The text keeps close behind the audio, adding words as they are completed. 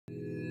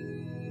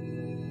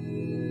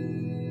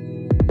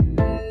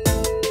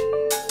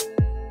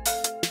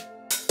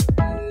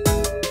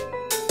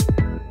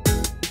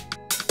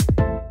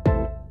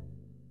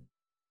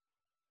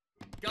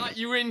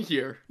you in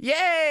here.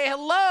 Yay!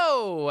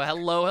 Hello!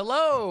 Hello,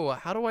 hello!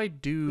 How do I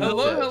do this?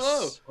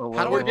 Hello.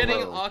 How do We're I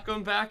getting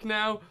Occam back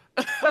now.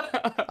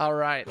 All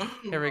right,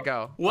 here we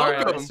go. Welcome.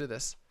 All right, let's do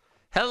this.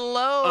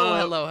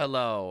 Hello,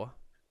 hello.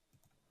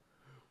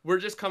 We're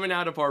just coming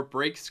out of our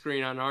break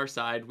screen on our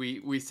side.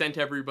 We sent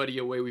everybody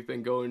away. We've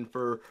been going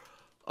for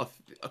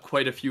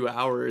quite a few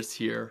hours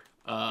here.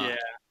 Yeah.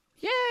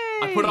 Yay!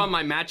 I put on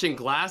my matching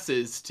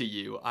glasses to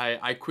you.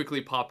 I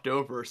quickly popped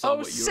over, saw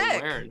what you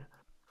were wearing.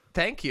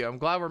 Thank you. I'm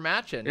glad we're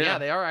matching. Yeah,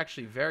 they are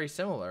actually very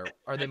similar,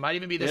 or they might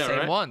even be the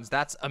same ones.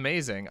 That's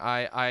amazing.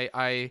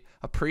 I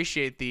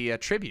appreciate the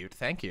tribute.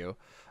 Thank you.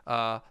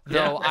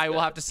 Though I will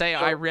have to say,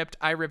 I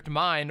ripped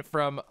mine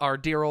from our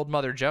dear old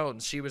Mother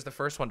Jones. She was the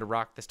first one to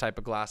rock this type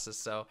of glasses.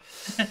 So,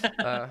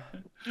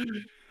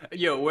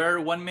 Yo, we're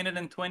 1 minute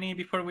and 20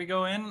 before we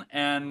go in,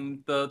 and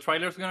the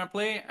trailer's gonna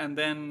play, and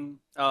then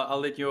I'll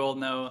let you all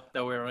know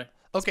that we're right.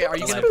 Okay, are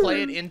you gonna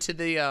play it into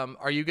the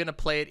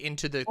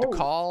the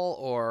call,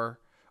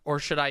 or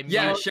should I?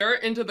 Yeah, share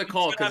it into the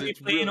call because it's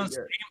really on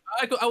stream.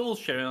 I will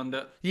share it on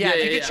the. Yeah,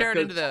 if you could share it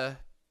into the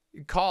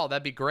call,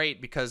 that'd be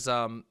great, because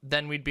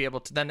then we'd be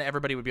able to, then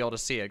everybody would be able to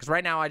see it. Because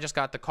right now I just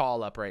got the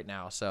call up right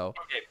now, so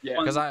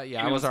because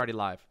I was already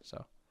live,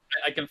 so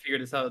I can figure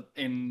this out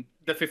in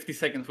the 50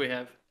 seconds we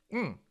have.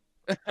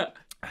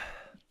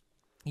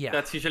 Yeah,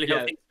 that's usually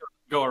how things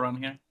go around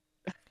here.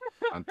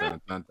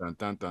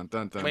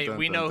 Wait,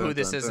 we know who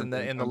this is in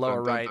the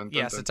lower right.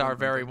 Yes, it's our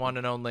very one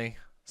and only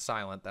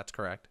Silent. That's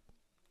correct.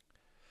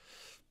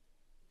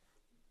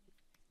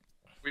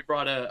 We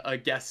brought a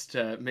guest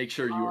to make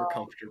sure you were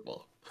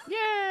comfortable.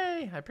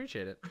 Yay! I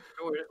appreciate it.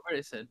 Where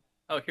is it?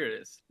 Oh, here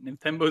it is.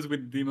 Ninthembos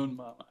with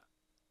DemonMama.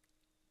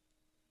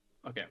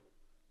 Okay.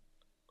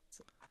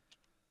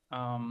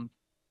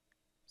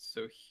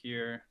 So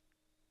here.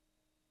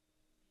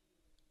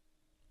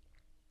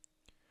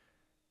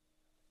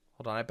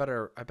 Hold on, I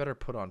better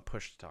put on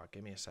push to talk.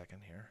 Give me a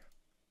second here.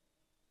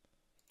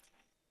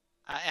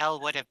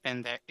 Elle would have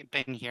been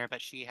here,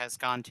 but she has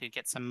gone to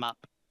get some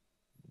mup.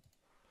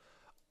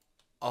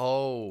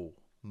 Oh,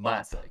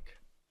 classic.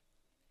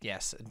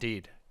 Yes,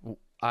 indeed.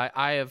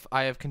 I have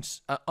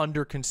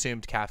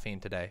under-consumed caffeine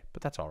today,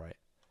 but that's all right.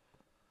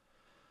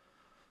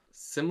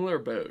 Similar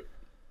boat.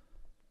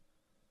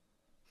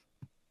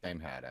 Same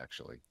hat,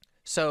 actually.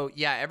 So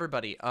yeah,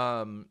 everybody,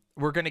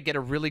 we're gonna get a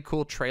really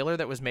cool trailer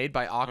that was made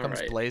by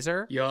Occam's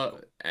Blazer. Yeah,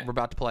 we're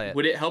about to play it.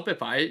 Would it help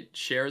if I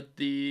shared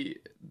the?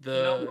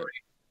 Don't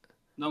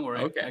worry.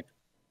 Okay.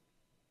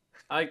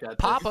 I got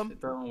Pop this. them.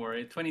 Don't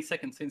worry. 20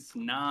 seconds is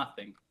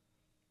nothing.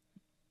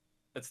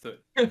 Let's do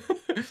it.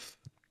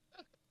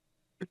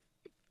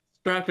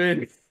 Strap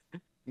in.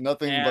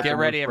 Nothing. Yeah. But Get the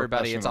ready, most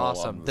everybody! It's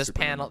professional awesome. on This the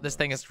panel, SuperNinThembos. this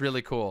thing is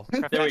really cool.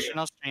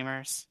 Professional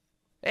streamers.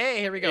 Hey,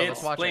 here we go. Let's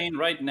It's watch playing it.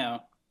 right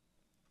now.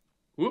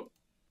 Whoop.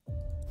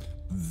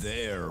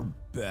 They're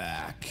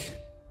back.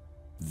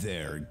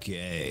 They're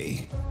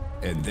gay.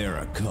 And they're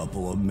a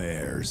couple of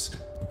mares.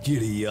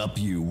 Giddy up,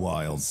 you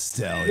wild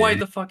stallion. Why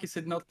the fuck is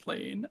it not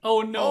playing?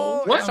 Oh no.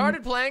 Oh, What? it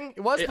started playing.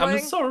 It was I'm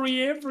playing.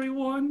 sorry,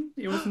 everyone.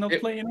 It was not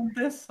playing on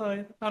this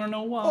side. I don't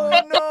know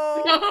why.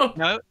 Oh no!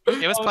 No,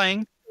 it was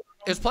playing.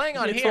 It was playing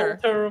on It's here.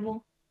 all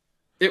terrible.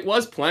 It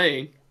was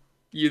playing.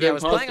 You Yeah, then it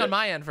was paused playing on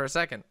my end for a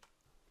second.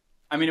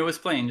 I mean, it was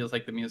playing just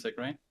like the music,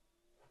 right?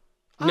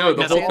 No,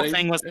 the The whole whole thing.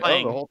 thing was Oh,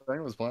 playing. the whole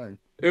thing was playing.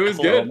 It was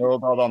I good. don't know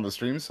about on the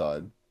stream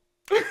side.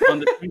 On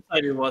the stream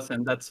side, it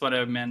wasn't. That's what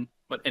I meant.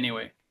 But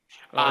anyway.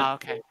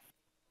 Okay.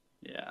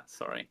 Yeah,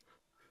 sorry.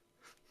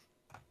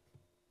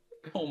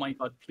 Oh my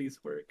god, please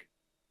work.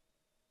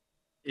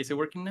 Is it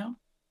working now?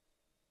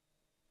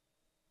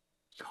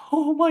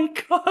 Oh my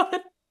god!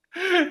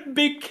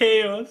 Big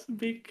chaos,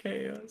 big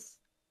chaos.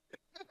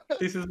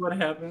 This is what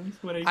happens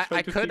when I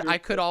try to figure I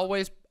could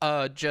always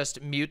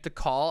just mute the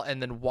call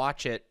and then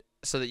watch it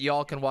so that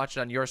y'all can watch it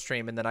on your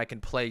stream, and then I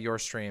can play your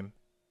stream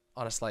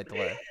on a slight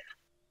delay.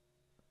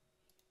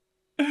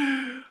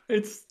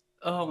 It's,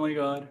 oh my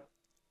god.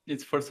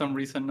 It's for some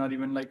reason not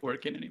even like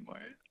working anymore.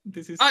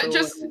 This is so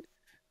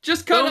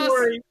just cut Don't us.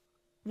 worry.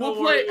 We'll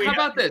Don't play. worry, we How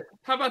about have- this?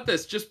 How about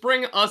this? Just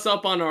bring us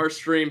up on our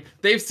stream.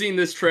 They've seen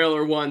this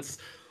trailer once.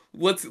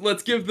 Let's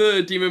give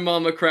the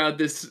DemonMama crowd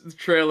this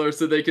trailer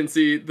so they can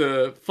see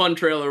the fun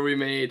trailer we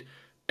made,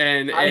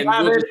 and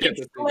we'll just get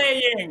it's this thing.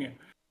 playing.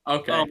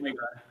 Okay. Oh my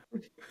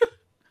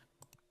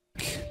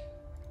god.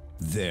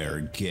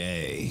 They're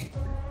gay.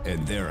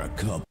 And they're a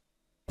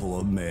couple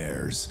of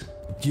mares.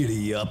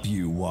 Giddy up,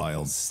 you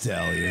wild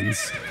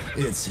stallions.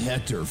 It's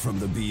Hector from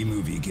the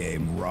B-movie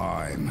game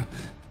Rhyme.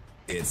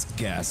 It's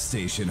gas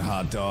station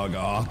hot dog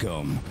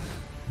Occam.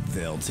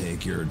 They'll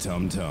take your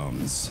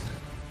tum-tums.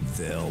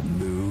 They'll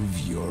move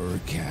your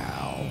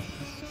cow.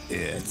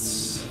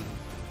 It's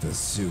the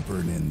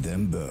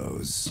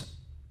SuperNinThembos.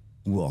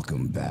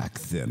 Welcome back,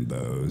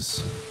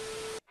 Thembos.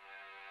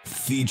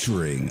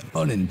 Featuring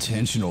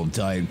unintentional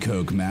Diet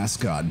Coke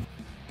mascot,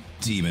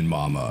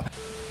 DemonMama.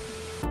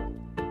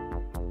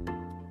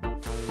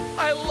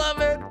 I love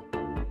it.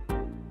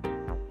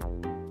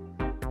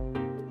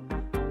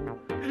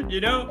 You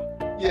know,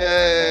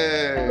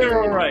 Yay!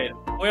 they're alright.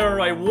 we're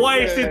right. Why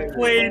is it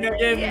playing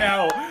again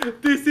now?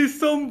 This is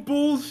some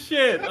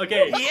bullshit.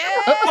 Okay.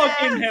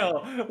 Fucking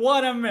hell.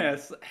 What a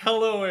mess.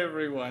 Hello,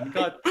 everyone.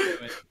 God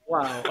damn it.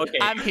 Wow. Okay.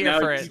 I'm here now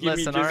for just it. Give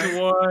Listen, me just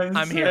alright?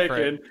 I'm here for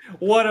it.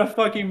 What a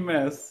fucking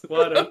mess.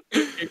 What a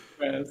fucking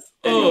mess.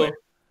 Anyway,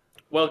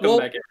 welcome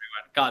back, everyone.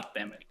 God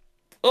damn it.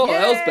 Oh,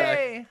 L's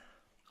back.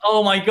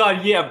 Oh my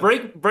god, yeah.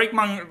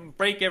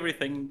 Break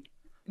everything.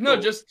 No,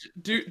 just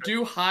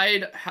do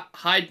hide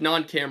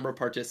non-camera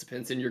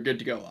participants, and you're good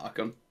to go,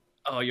 Occam.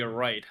 Oh, you're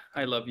right.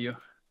 I love you.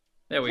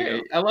 There we go.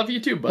 I love you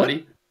too,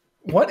 buddy.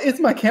 What is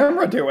my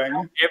camera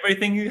doing?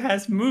 Everything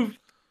has moved.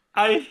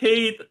 I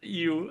hate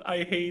you.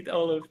 I hate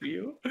all of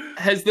you.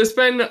 Has this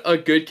been a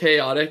good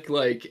chaotic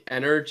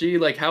energy?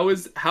 Like how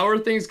are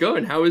things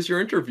going? How was your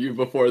interview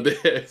before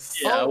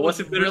this? Yeah, was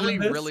it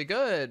really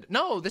good?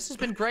 No, this has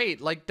been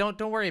great. Like don't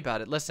worry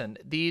about it. Listen,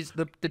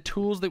 the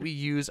tools that we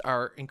use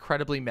are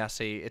incredibly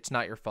messy. It's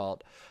not your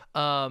fault.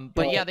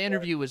 But yeah, the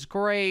interview was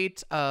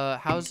great.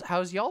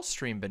 How's y'all's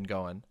stream been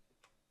going?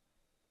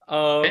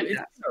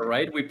 It's all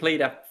right. We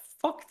played a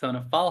fuck ton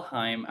of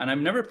Valheim, and I've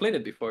never played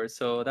it before,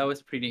 so that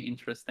was pretty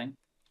interesting.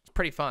 It's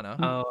pretty fun,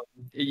 huh?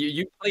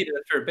 You played it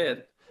after a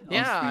bit.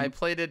 Yeah, I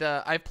played it.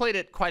 I played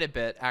it quite a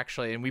bit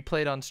actually, and we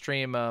played on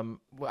stream.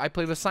 I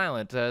played with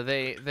Silent.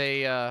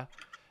 They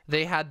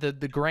had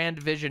the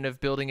grand vision of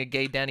building a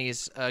gay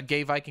Denny's,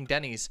 gay Viking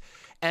Denny's,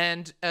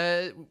 and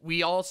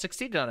we all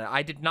succeeded on it.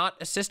 I did not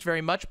assist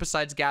very much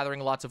besides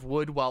gathering lots of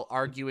wood while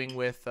arguing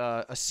with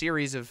a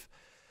series of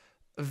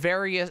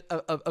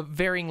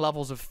varying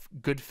levels of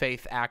good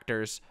faith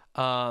actors,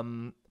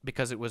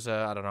 because it was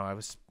I don't know,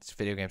 it's a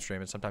video game stream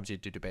and sometimes you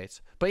do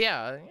debates, but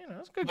yeah,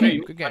 it's a good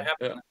game. Yeah.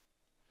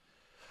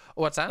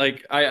 What's that?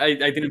 Like I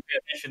didn't pay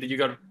attention that you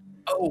got.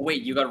 Oh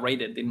wait, you got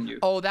raided, didn't you?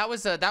 Oh, that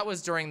was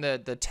during the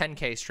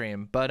 10K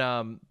stream, but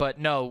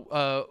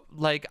no,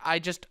 like I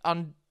just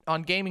on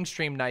gaming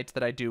stream nights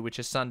that I do, which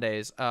is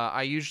Sundays,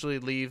 I usually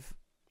leave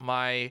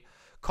my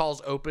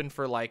calls open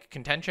for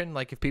contention.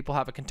 Like if people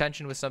have a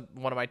contention with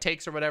one of my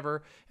takes or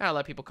whatever, I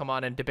let people come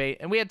on and debate,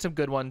 and we had some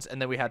good ones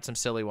and then we had some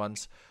silly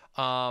ones,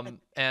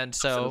 and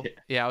so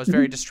yeah, I was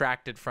very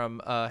distracted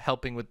from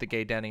helping with the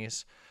gay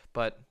Denny's,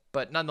 but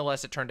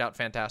nonetheless it turned out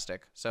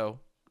fantastic, so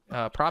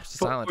props to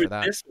Silent for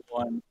that.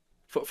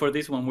 For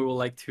this one we would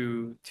like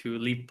to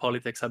leave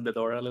politics at the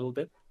door a little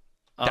bit.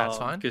 That's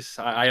fine, because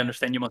I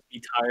understand you must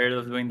be tired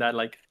of doing that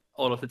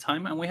all of the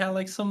time, and we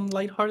have some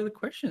lighthearted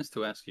questions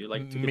to ask you,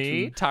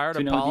 tired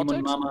of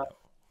politics.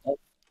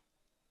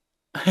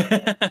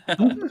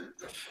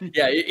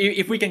 Yeah,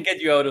 if we can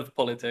get you out of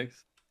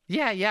politics.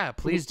 Yeah,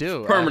 please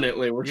do.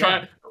 Permanently, we're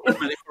trying.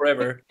 Permanently,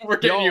 forever. We're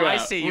getting you out. I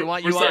see. You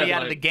want me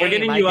out of the game. We're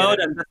getting you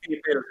out, and that's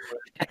getting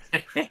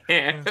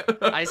paid.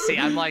 I see.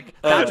 I'm like,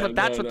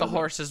 that's what the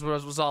horses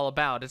was all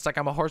about. It's like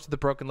I'm a horse with a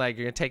broken leg.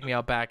 You're gonna take me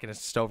out back, and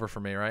it's just over for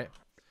me, right?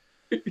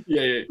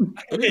 Yeah.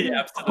 Yeah,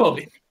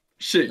 absolutely. Oh,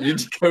 shit, you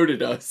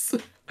decoded us.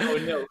 Oh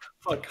no!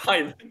 Fuck,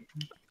 hide.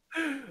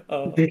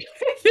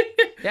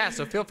 Yeah,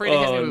 so feel free to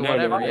hit me with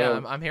whatever. No.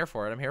 Yeah, I'm here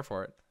for it.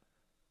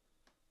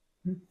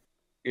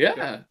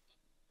 Yeah.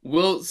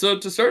 Well, so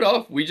to start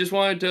off, we just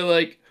wanted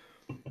to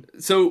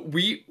so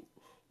we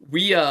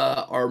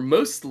are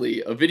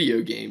mostly a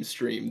video game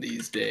stream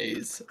these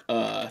days.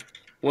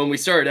 When we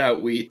started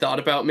out, we thought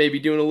about maybe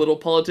doing a little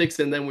politics,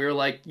 and then we were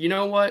like, you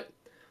know what?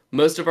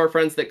 Most of our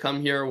friends that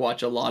come here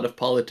watch a lot of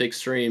politics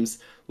streams.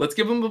 Let's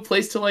give them a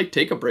place to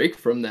take a break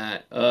from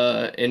that,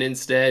 and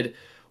instead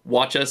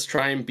watch us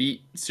try and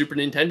beat Super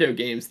Nintendo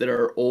games that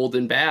are old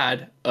and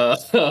bad.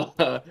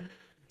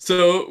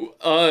 So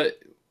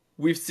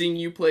we've seen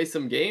you play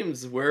some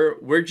games.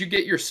 Where'd you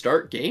get your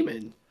start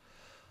gaming?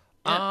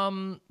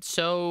 Yeah.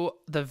 So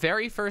the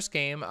very first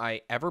game I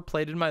ever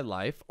played in my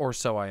life, or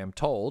so I am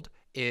told,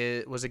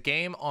 it was a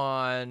game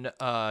on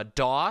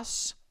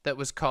DOS that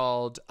was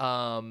called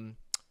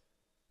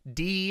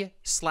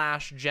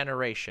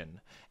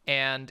D/Generation,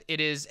 and it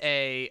was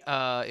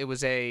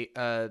a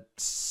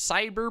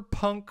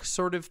cyberpunk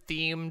sort of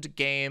themed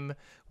game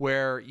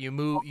where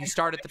you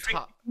start at the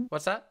top.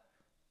 What's that?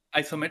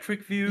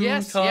 Isometric view.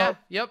 Yes, top. yeah,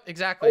 yep,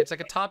 exactly. It's like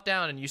a top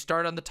down, and you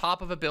start on the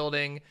top of a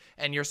building,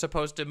 and you're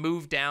supposed to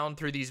move down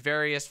through these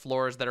various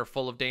floors that are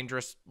full of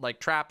dangerous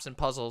traps and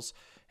puzzles,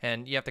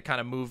 and you have to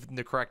kind of move in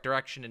the correct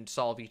direction and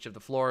solve each of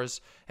the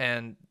floors.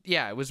 And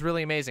yeah, it was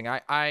really amazing.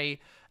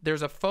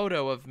 There's a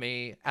photo of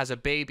me as a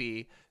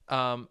baby,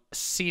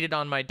 seated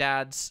on my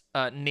dad's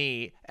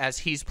knee as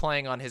he's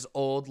playing on his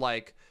old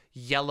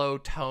yellow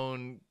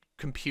tone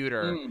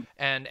computer,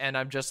 and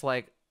I'm just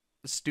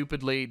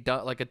stupidly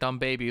like a dumb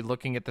baby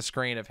looking at the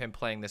screen of him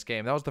playing this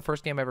game. That was the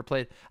first game I ever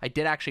played. I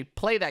did actually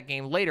play that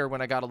game later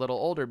when I got a little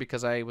older,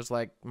 because I was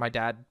my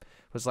dad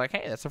was like,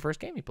 hey, that's the first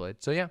game he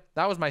played. So yeah,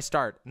 that was my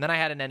start. And then I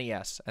had an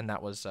NES, and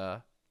that was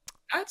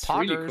that's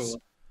Poggers. Really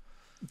cool.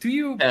 Do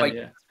you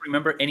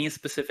remember any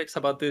specifics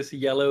about this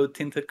yellow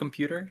tinted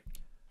computer?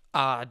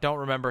 Don't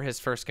remember his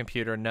first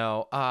computer,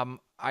 no.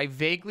 I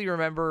vaguely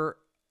remember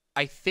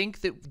I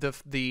think that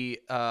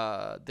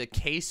the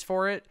case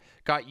for it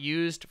got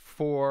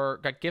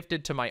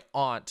gifted to my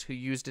aunt, who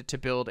used it to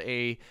build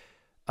a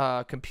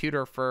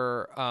computer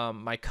for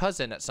my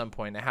cousin at some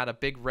point. It had a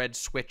big red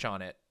switch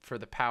on it for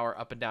the power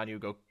up and down. You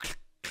would go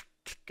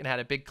and had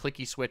a big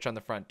clicky switch on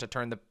the front to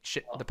turn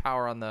the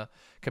power on the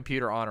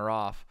computer on or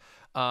off.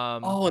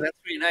 Oh, that's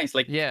really nice.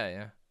 Like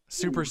yeah.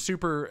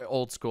 Super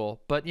old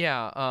school. But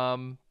yeah, I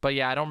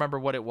don't remember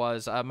what it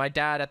was. My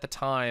dad at the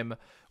time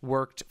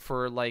worked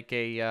for like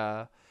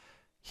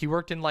he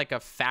worked in like a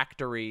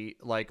factory,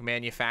 like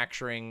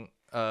manufacturing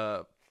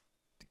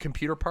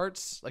computer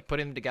parts, like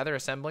putting them together,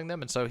 assembling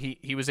them, and so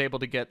he was able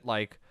to get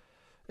like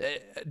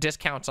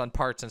discounts on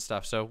parts and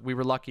stuff. So we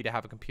were lucky to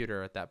have a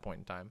computer at that point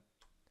in time.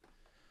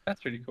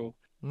 That's really cool.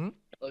 Mm-hmm.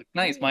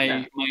 Nice.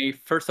 My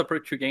first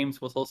approach to games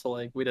was also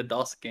like with a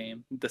DOS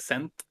game,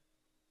 Descent.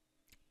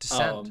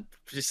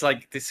 Just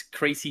like this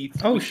crazy.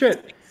 Oh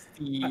shit!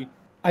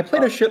 I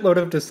played a shitload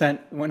of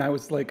Descent when I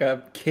was like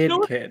a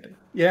kid.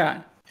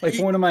 Yeah, like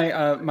one of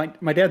my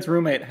my dad's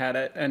roommate had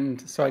it,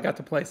 and so I got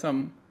to play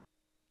some.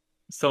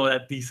 So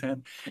that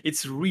Descent,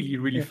 it's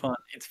really fun.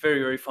 It's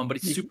very fun, but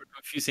it's super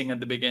confusing at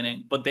the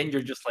beginning. But then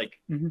you're just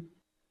like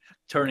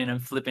turning and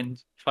flipping,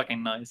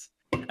 fucking nice.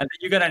 And then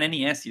you got an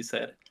NES, you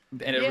said.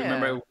 And I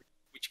remember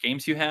which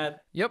games you had.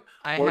 Yep,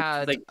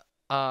 I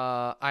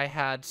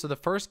had. So the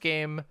first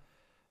game.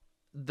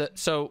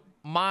 So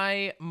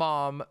my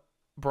mom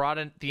brought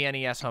the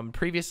NES home.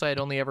 Previously, I'd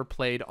only ever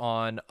played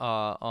on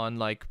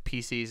like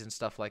PCs and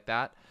stuff like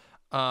that.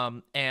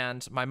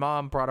 And my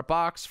mom brought a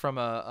box from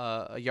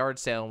a yard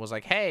sale and was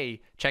like, "Hey,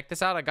 check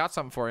this out! I got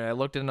something for you." And I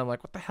looked at it and I'm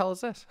like, "What the hell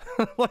is this?"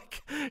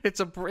 Like, it's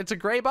a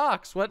gray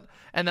box. What?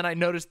 And then I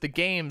noticed the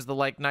games, the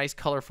like nice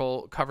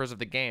colorful covers of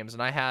the games,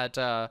 and I had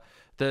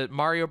the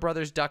Mario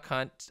Brothers Duck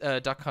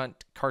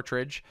Hunt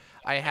cartridge.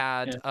 I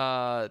had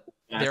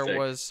there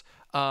was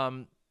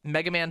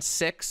Mega Man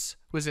 6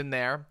 was in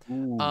there,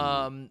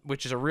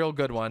 which is a real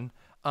good one.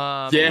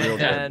 And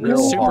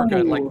super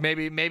good. Like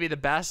maybe the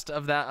best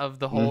of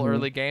the whole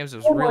early games. It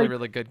was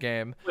really good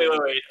game.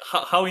 Wait.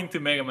 How into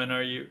Mega Man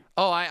are you?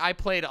 Oh, I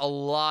played a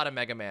lot of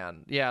Mega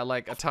Man. Yeah,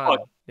 like a ton.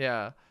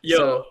 Yeah.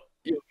 Yo,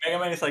 Mega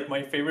Man is like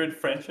my favorite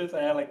franchise.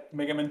 I have like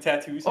Mega Man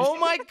tattoos. Oh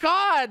my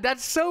god,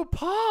 that's so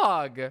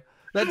pog.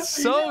 That's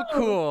so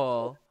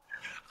cool.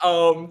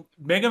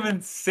 Mega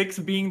Man 6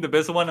 being the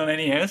best one on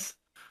NES.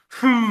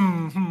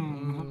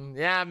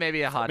 Yeah,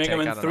 maybe a hot take. I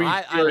don't know.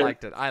 I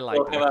liked it.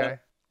 Okay.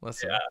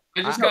 Listen. Yeah.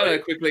 I just gotta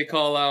quickly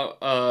call out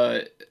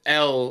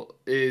L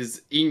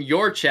is in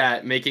your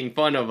chat making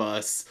fun of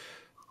us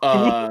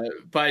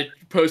by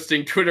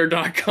posting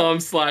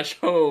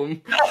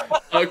twitter.com/home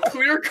a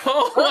clear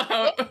call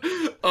out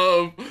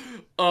of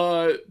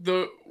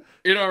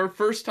in our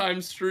first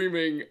time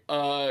streaming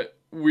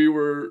we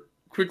were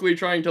quickly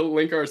trying to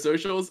link our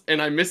socials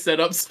and I misset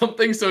up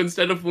something, so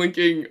instead of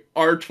linking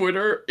our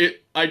Twitter,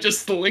 I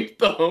just linked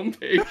the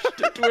homepage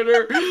to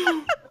Twitter.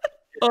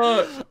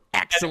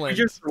 Excellent.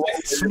 Just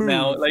smooth.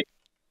 Now, like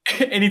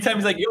anytime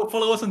he's like, "Yo,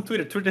 follow us on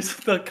Twitter."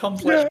 Twitter.com/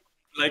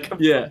 like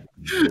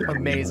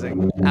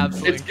amazing,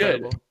 absolutely it's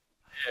incredible.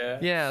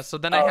 Good. Yeah. So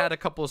then I had a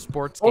couple of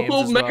sports games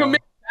as Mega well. Man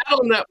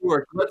Battle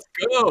Network. Let's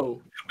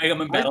go. Mega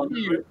Man Battle.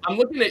 I'm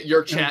looking at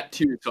your chat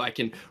too, so I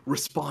can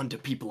respond to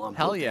people on.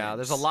 Hell yeah!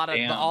 There's a lot of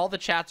all the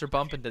chats are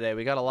bumping today.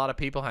 We got a lot of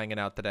people hanging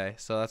out today,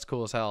 so that's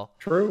cool as hell.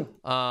 True.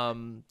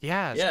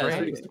 Yeah,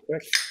 it's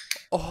great.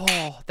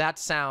 Oh, that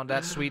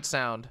sweet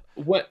sound.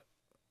 What?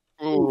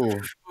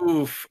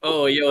 Oof.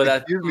 Oh, yo,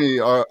 that. Excuse me.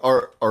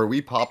 Are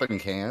we popping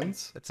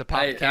cans? It's a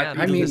pop can.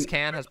 I mean, this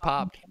can has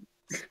popped.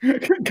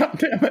 God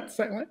damn it,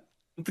 Silent.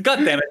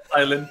 God damn it,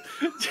 Silent.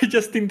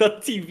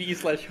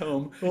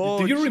 Justin.tv/home.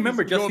 Oh, do you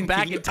remember Justin going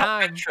back TV? in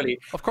time? Actually,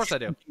 of course I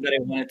do. That I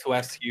wanted to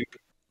ask you.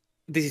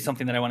 This is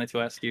something that I wanted to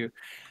ask you.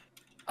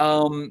 I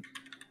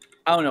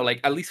don't know,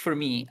 like at least for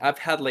me, I've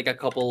had like a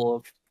couple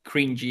of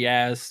cringy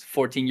ass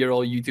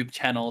 14-year-old YouTube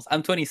channels.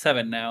 I'm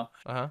 27 now,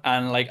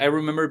 and like I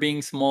remember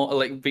being small,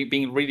 like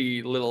being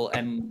really little,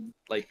 and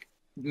like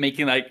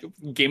making like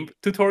GIMP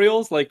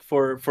tutorials, like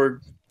for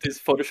this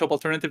Photoshop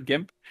alternative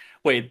GIMP.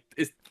 Wait,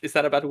 is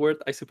that a bad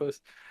word? I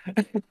suppose.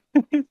 I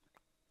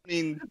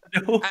mean,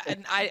 no.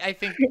 I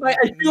think I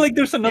feel like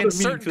there's another in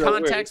certain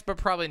context, but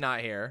probably not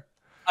here.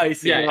 I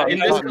see. Yeah, in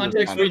this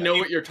context, we know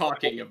what you're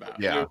talking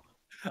about. Yeah.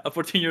 At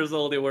 14 years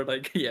old, they were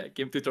like,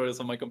 GIMP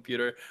tutorials on my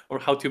computer, or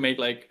how to make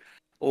like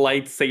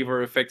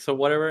lightsaber effects or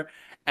whatever.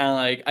 And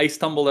like I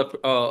stumbled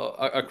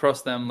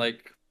across them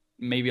like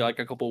maybe like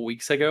a couple of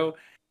weeks ago.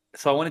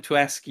 So I wanted to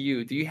ask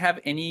you, do you have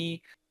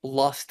any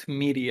lost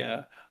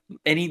media,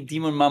 any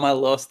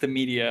DemonMama lost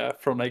media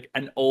from like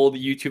an old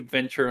YouTube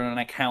venture on an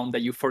account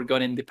that you've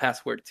forgotten the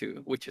password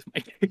to, which is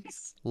my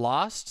case?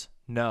 Lost?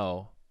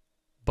 No.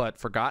 But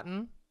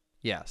forgotten?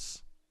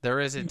 Yes. There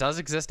is. It does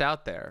exist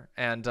out there,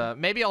 and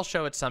maybe I'll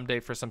show it someday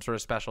for some sort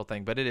of special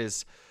thing. But it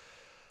is.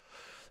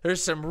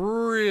 There's some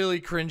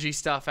really cringy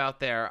stuff out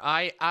there.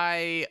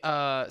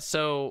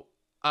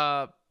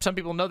 some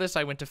people know this.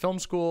 I went to film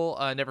school,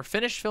 never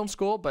finished film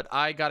school, but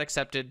I got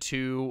accepted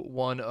to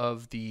one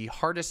of the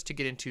hardest to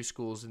get into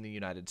schools in the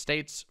United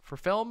States for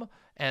film.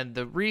 And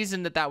the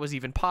reason that that was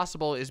even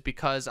possible is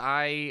because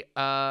I,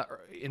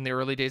 in the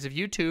early days of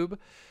YouTube,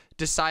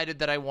 decided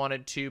that I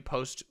wanted to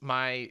post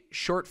my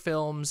short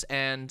films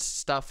and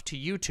stuff to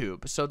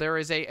YouTube. So there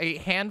is a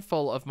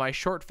handful of my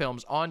short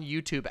films on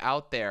YouTube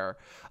out there.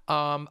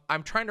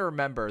 I'm trying to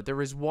remember.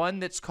 There is one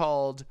that's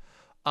called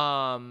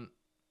The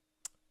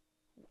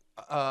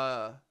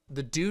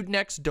Dude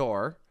Next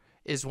Door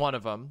is one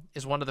of them,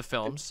 is one of the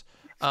films.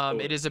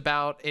 It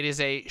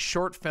is a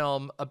short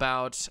film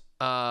about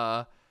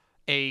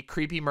a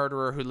creepy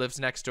murderer who lives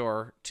next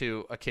door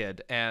to a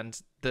kid,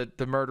 and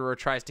the murderer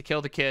tries to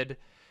kill the kid,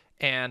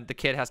 and the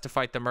kid has to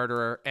fight the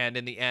murderer, and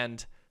in the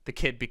end the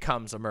kid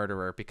becomes a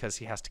murderer because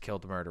he has to kill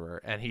the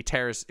murderer, and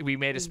we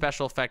made a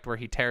special effect where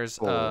he tears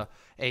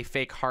a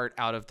fake heart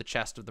out of the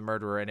chest of the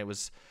murderer, and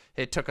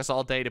it took us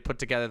all day to put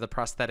together the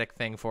prosthetic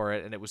thing for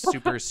it, and it was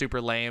super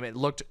lame. It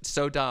looked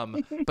so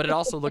dumb, but it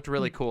also looked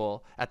really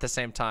cool at the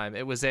same time.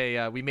 It was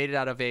we made it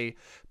out of a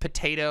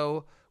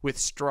potato with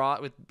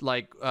straws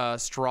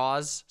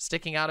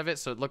sticking out of it,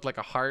 so it looked like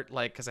a heart,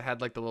 like, because it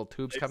had like the little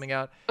tubes coming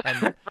out,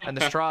 and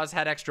the straws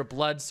had extra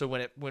blood, so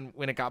when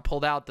it got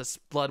pulled out, this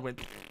blood went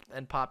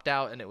and popped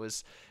out, and it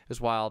was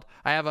wild.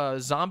 I have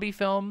a zombie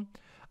film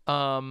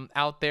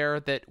out there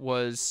that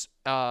was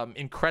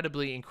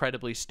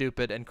incredibly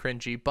stupid and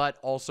cringy, but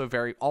also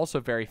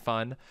very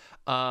fun.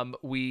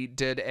 We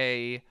did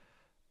a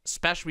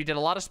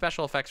lot of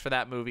special effects for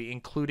that movie,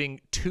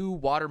 including 2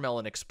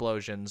 watermelon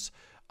explosions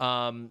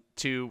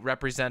to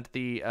represent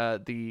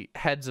the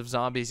heads of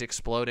zombies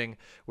exploding,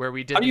 where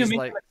we did these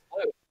like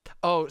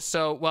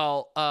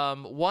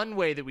one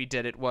way that we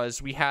did it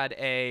was we had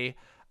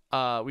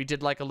we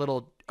did like a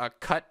little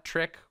cut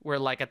trick where,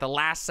 like, at the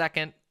last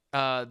second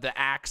the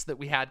axe that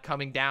we had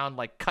coming down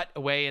like cut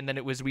away, and then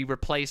we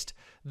replaced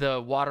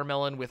the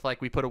watermelon with, like,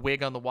 we put a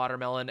wig on the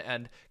watermelon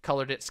and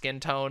colored it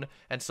skin tone,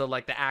 and so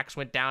like the axe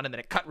went down and then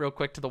it cut real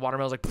quick to the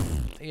watermelon, like,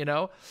 you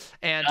know,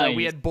 and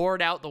we had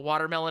bored out the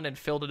watermelon and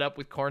filled it up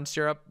with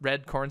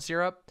red corn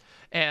syrup,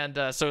 and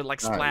so it like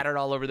splattered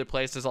all over the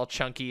place. It was all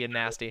chunky and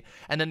nasty.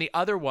 And then the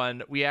other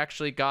one, we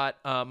actually got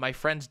my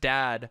friend's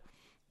dad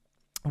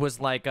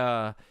was like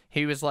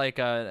he was like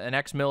an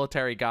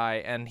ex-military guy,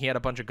 and he had a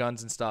bunch of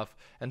guns and stuff,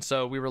 and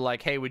so we were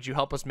like, hey, would you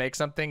help us make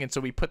something? And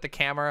so we put the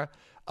camera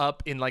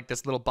up in like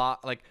this little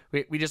like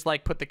we just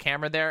like put the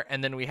camera there,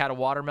 and then we had a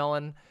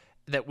watermelon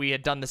that we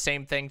had done the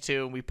same thing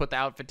to, and we put the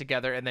outfit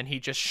together, and then he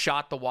just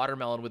shot the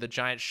watermelon with a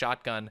giant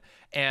shotgun,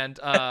 and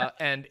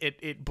and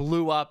it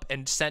blew up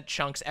and sent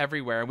chunks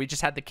everywhere, and we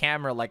just had the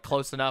camera like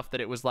close enough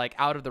that it was like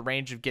out of the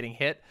range of getting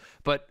hit,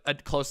 but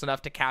close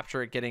enough to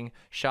capture it getting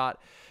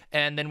shot.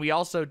 And then we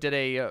also did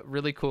a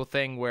really cool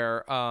thing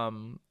where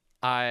and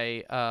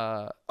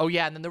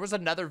then there was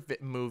another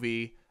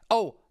movie.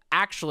 Oh,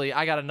 actually,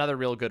 I got another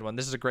real good one.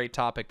 This is a great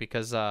topic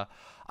because I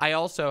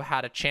also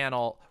had a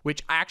channel,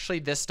 which actually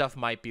this stuff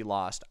might be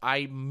lost.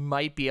 I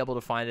might be able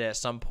to find it at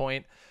some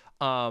point,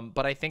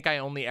 but I think I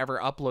only ever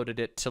uploaded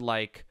it to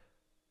like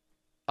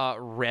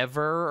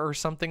Rever or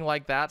something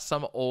like that,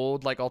 some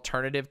old like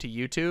alternative to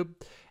YouTube.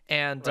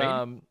 And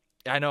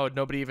I know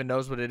nobody even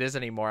knows what it is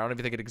anymore. I don't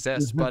even think it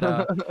exists.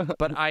 But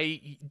but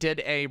I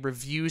did a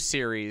review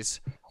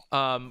series.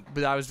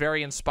 But I was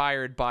very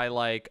inspired by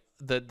like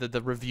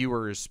the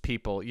reviewers,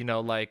 people, you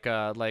know, like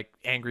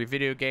Angry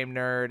Video Game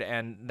Nerd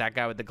and that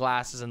guy with the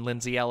glasses, and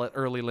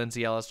early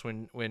Lindsay Ellis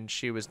when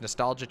she was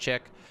Nostalgia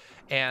Chick,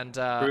 and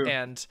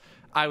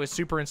I was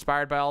super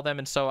inspired by all of them,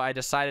 and so I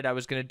decided I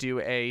was going to do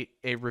a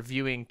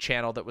reviewing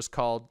channel that was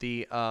called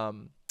the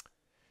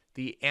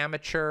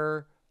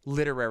Amateur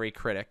Literary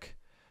Critic.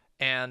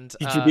 And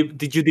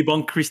did you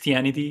debunk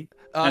Christianity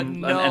and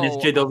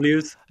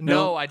SJWs?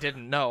 No, I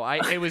didn't. No,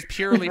 it was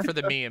purely for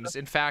the memes.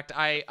 In fact,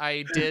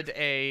 I did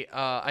a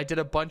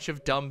bunch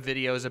of dumb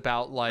videos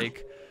about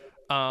like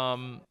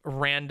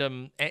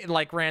random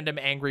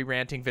angry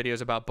ranting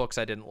videos about books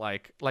I didn't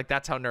like. Like,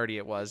 that's how nerdy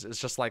it was. It's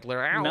just like,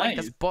 I don't like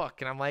this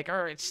book, and I'm like,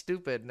 oh, it's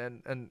stupid,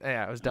 and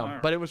yeah, it was dumb,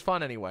 but it was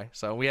fun anyway.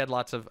 So we had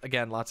lots of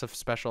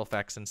special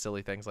effects and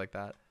silly things like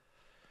that.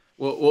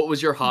 What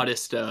was your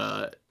hottest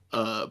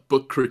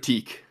book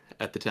critique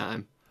at the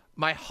time?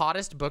 My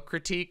hottest book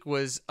critique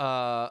was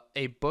a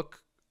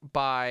book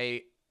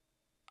by,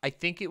 I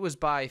think it was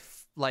by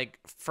like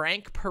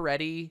Frank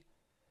Peretti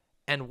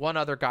and one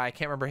other guy. I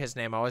can't remember his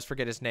name. I always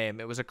forget his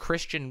name. It was a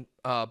Christian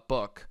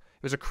book.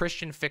 It was a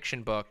Christian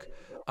fiction book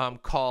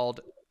called,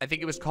 I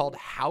think it was called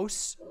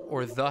House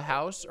or The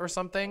House or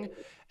something.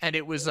 And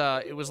it was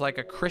like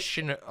a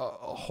Christian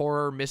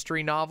horror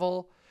mystery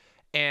novel,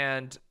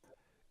 and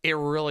it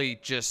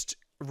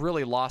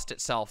really lost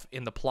itself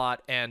in the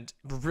plot and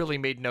really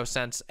made no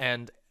sense,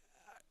 and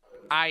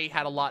I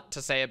had a lot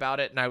to say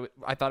about it, and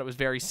I thought it was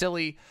very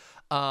silly,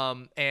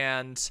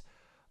 and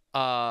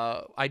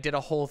I did a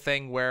whole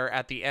thing where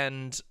at the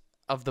end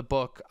of the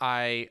book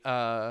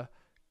the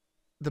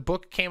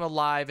book came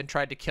alive and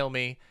tried to kill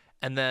me,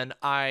 and then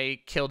I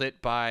killed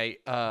it by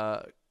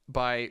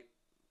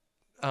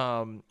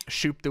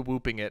shoop the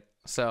whooping it.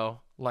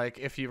 So like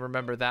if you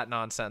remember that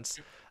nonsense.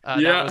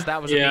 Yeah.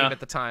 That was a meme at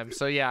the time.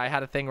 So yeah, I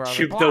had a thing where I was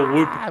Shoop like, the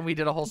whoop. and we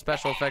did a whole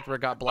special effect where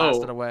it got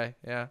blasted away.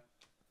 Yeah.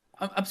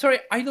 I'm sorry,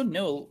 I don't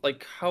know.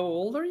 Like, how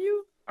old are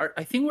you?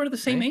 I think we're the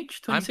same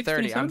age. 26, I'm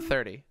 30. 27? I'm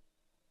 30.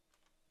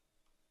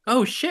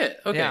 Oh shit.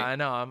 Okay. Yeah, I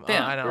know. I'm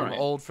Right.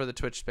 old for the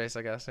Twitch space,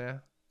 I guess. Yeah.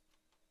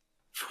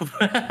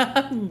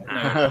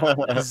 No.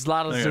 There's a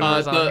lot of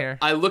zoomers on here.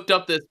 I looked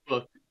up this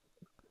book.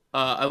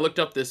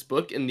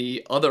 And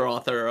the other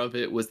author of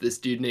it was this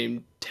dude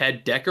named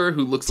Ted Decker,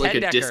 who looks like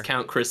a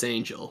discount Chris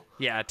Angel.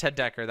 Yeah, Ted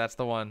Decker, that's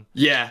the one.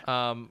 Yeah.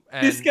 And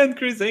Discount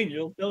Chris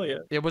Angel, hell yeah.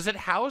 Yeah, was it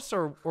House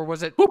or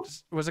was it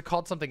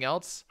called something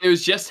else? It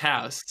was just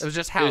House. It was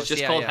just House. It was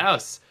just called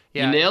House.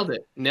 Yeah. You nailed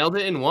it. Nailed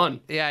it in one.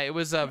 Yeah, it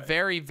was a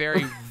very,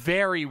 very,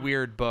 very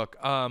weird book.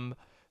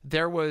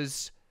 There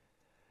was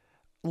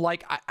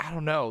like I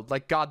don't know,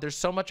 like God, there's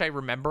so much I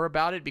remember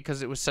about it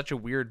because it was such a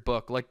weird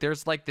book. Like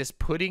there's like this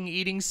pudding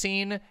eating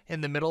scene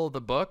in the middle of the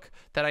book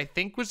that I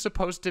think was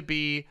supposed to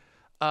be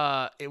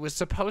it was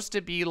supposed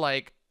to be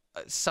like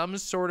some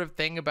sort of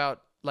thing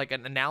about like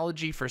an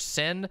analogy for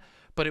sin,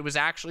 but it was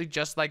actually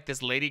just like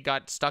this lady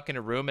got stuck in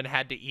a room and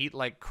had to eat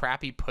like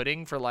crappy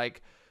pudding for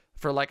like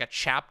a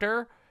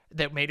chapter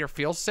that made her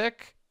feel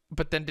sick,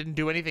 but then didn't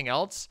do anything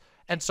else.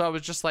 And so I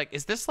was just like,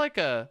 is this like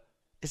a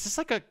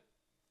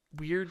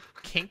weird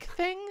kink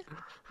thing?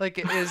 Like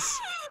is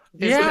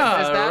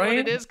that right? what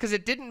it is? Because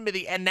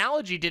the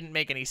analogy didn't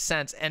make any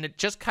sense, and it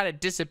just kind of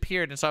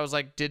disappeared. And so I was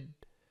like, does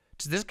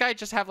this guy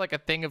just have like a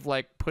thing of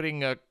like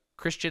putting a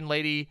Christian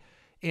lady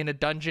in a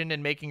dungeon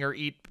and making her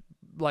eat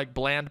like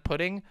bland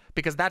pudding?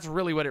 Because that's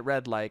really what it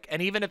read like.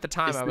 And even at the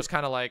time, I was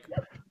kind of like,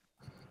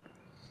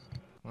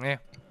 I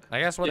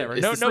guess whatever.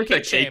 Yeah, no like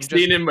kink shame. Cake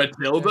scene in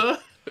Matilda.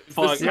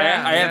 Fuck,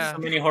 I have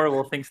so many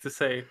horrible things to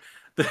say.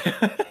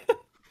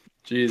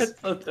 Jeez,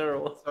 that's so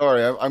terrible.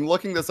 Sorry, I'm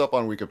looking this up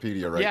on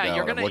Wikipedia right now. Yeah,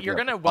 you're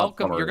gonna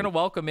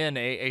welcome in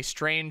a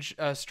strange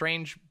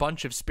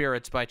bunch of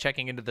spirits by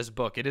checking into this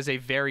book. It is a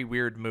very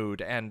weird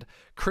mood, and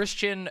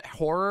Christian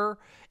horror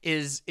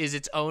is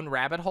its own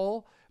rabbit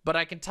hole. But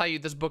I can tell you,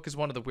 this book is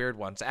one of the weird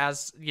ones.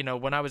 As you know,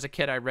 when I was a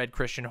kid, I read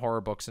Christian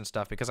horror books and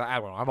stuff because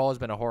I've always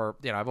been a horror.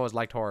 I've always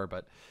liked horror,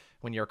 but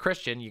when you're a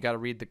Christian, you got to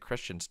read the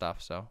Christian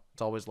stuff. So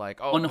it's always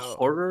like,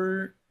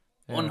 horror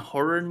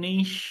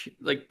niche.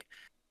 Like,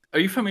 are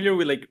you familiar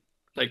with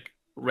like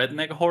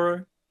redneck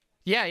horror?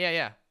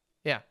 Yeah.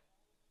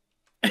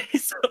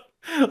 So,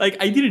 like,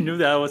 I didn't know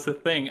that was a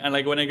thing, and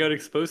like when I got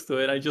exposed to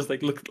it, I just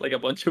like looked at like a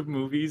bunch of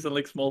movies and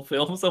like small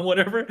films and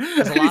whatever.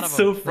 It's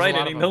so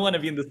frightening. Don't want to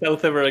be in the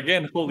South ever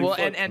again. Holy fuck.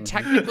 and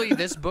technically,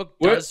 this book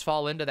does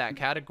fall into that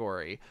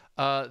category.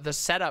 The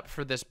setup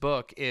for this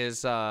book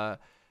is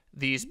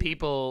these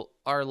people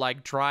are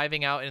like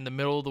driving out in the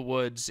middle of the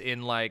woods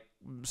in like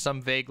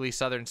some vaguely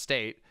southern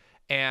state.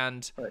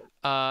 And then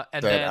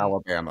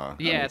Alabama.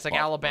 Yeah, it's like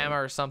Alabama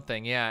or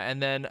something. Yeah,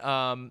 and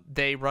then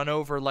they run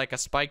over like a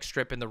spike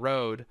strip in the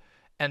road,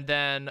 and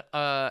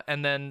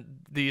then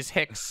these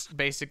hicks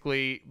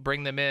basically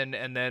bring them in,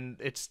 and then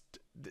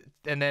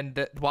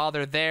while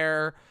they're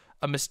there,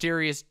 a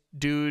mysterious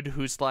dude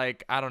who's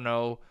like, I don't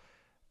know,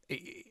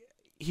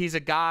 he's a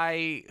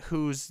guy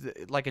who's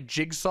like a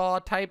jigsaw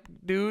type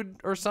dude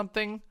or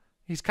something.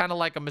 He's kind of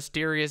like a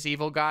mysterious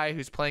evil guy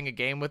who's playing a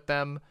game with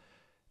them.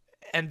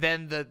 And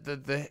then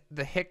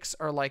the hicks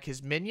are like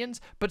his minions.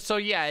 But so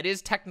yeah, it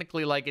is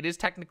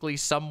technically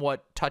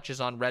somewhat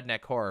touches on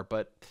redneck horror,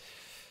 but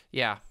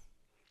yeah.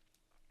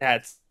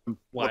 That's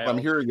what I'm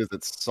hearing is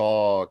it's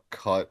Saw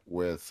cut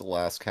with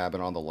Last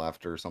Cabin on the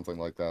Left or something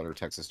like that, or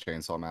Texas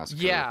Chainsaw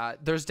Massacre. Yeah,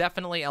 there's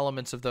definitely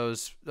elements of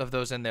those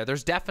in there.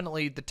 There's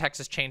definitely the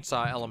Texas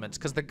Chainsaw elements,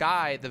 because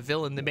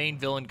the main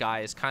villain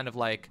guy is kind of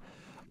like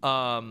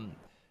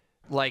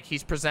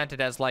he's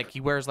presented as like he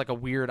wears like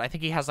I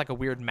think he has like a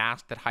weird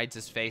mask that hides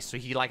his face, so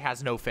he like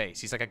has no face.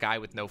 He's like a guy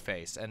with no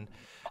face, and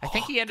I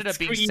think he ended up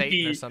being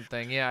Satan or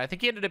something. Yeah, I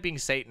think he ended up being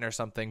Satan or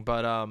something.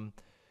 But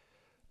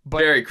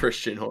very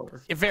Christian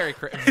horror. Very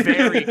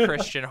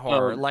Christian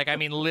horror. Like, I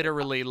mean,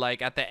 literally,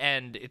 like at the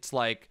end, it's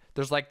like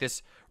there's like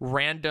this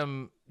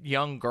random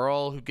young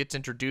girl who gets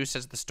introduced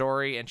as the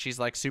story, and she's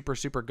like super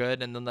super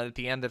good, and then at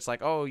the end, it's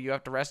like, oh, you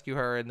have to rescue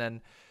her, and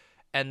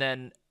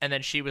then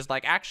she was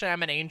like, actually,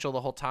 I'm an angel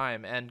the whole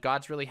time, and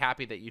God's really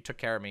happy that you took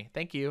care of me.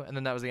 Thank you. And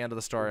then that was the end of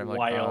the story. I'm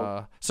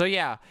like, so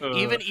yeah,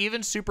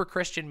 even super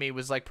Christian me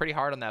was like pretty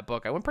hard on that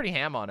book. I went pretty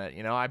ham on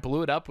it. I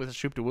blew it up with a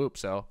shoop to whoop.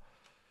 So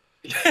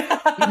that's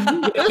how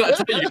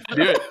you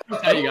do it.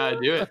 That's how you gotta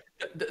do it.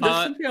 There's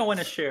something I want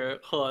to share.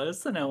 Hold on,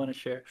 that's something I want to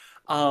share.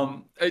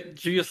 You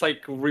just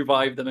like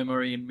revived the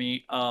memory in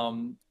me.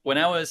 When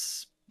I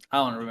was, I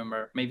don't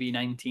remember, maybe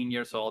 19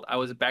 years old, I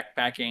was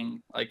backpacking.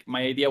 Like,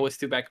 my idea was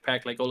to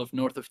backpack like all of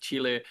north of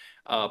Chile,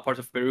 parts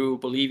of Peru,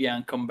 Bolivia,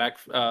 and come back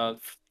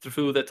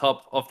through the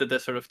top of the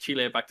desert of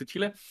Chile back to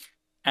Chile.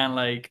 And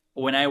like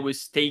when I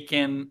was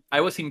in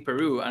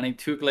Peru, and I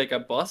took like a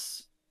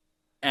bus,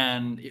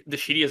 and the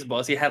shittiest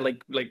bus. It had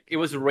like it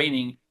was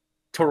raining,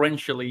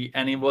 torrentially,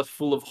 and it was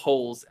full of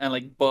holes and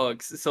like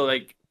bugs. So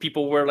like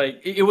people were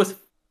like, it was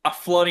a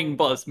floating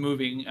bus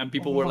moving, and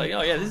people were like,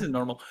 oh yeah, this is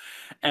normal.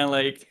 And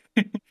like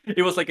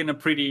it was like in a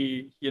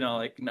pretty, you know,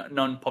 like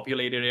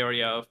non-populated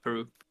area of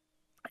Peru.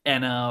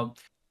 And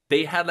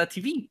they had a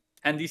TV,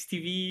 and this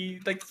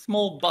TV, like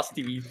small bus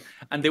TV,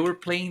 and they were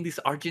playing this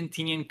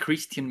Argentinian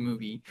Christian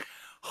movie.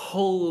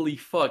 Holy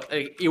fuck.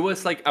 Like, it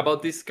was like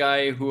about this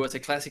guy who was a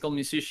classical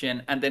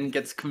musician and then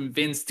gets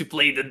convinced to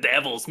play the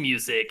devil's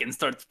music and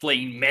starts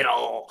playing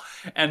metal,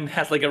 and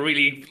has like a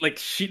really like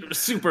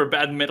super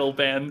bad metal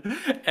band.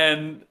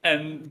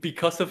 And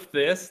because of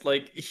this,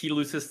 like he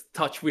loses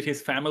touch with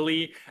his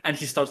family, and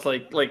he starts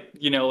like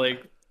you know,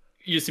 like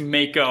using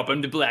makeup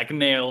and the black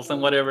nails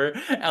and whatever.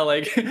 And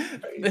like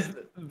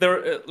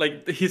they're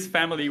like his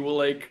family will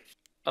like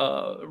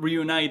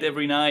reunite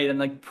every night and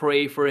like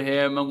pray for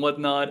him and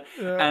whatnot.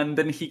 And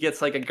then he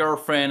gets like a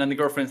girlfriend, and the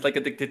girlfriend's like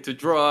addicted to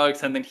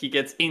drugs, and then he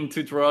gets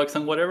into drugs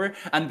and whatever.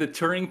 And the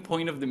turning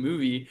point of the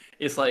movie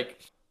is like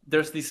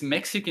there's this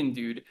Mexican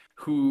dude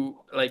who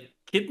like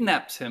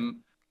kidnaps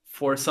him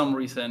for some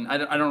reason. I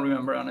don't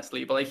remember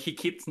honestly, but like he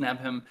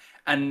kidnaps him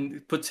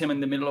and puts him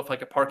in the middle of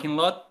like a parking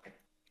lot,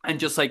 and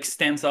just like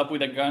stands up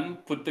with a gun,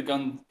 put the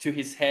gun to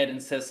his head,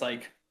 and says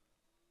like,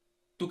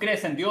 "¿Tú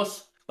crees en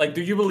Dios?" Like,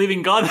 do you believe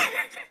in God?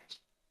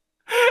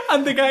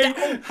 And the guy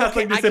has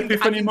like this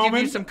epiphany moment. I can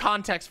give you some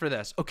context for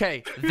this.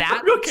 Okay,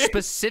 that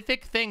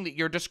specific thing that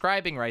you're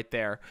describing right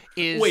there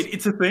is... Wait,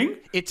 it's a thing?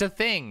 It's a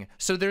thing.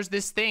 So there's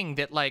this thing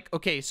that like,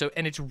 okay, so,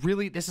 and it's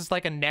really, this is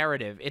like a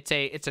narrative. It's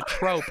a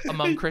trope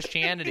among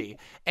Christianity.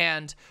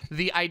 And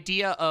the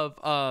idea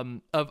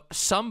of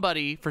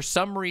somebody, for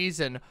some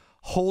reason,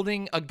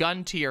 holding a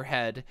gun to your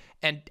head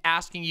and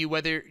asking you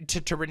whether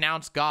to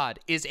renounce God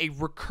is a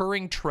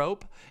recurring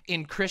trope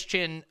in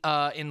Christianity.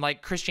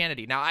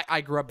 Now,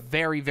 I grew up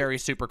very, very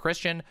super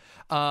Christian,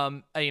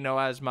 you know,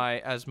 as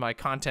my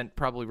content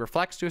probably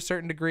reflects to a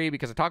certain degree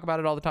because I talk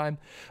about it all the time.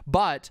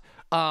 But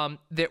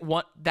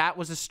that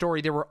was a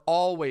story. There were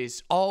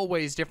always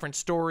different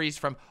stories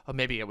from, oh,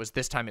 maybe it was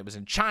this time it was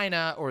in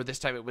China, or this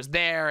time it was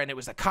there and it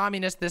was a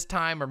communist this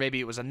time, or maybe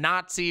it was a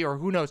Nazi, or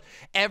who knows.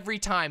 Every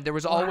time there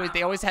was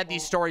they always had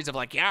these stories of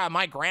like, yeah,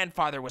 my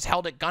grandfather was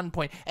held at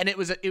gunpoint, and it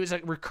was a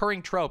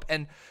recurring trope.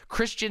 And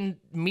Christian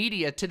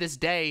media to this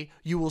day,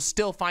 you will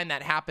still find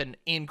that happen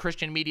in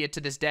Christian media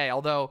to this day,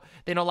 although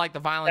they don't like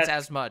the violence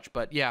as much.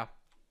 But yeah,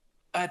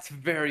 that's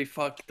very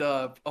fucked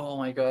up. Oh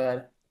my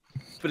god.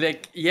 But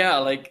like, yeah,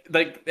 like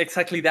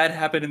exactly that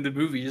happened in the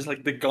movie. Just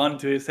like the gun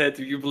to his head.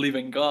 Do you believe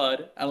in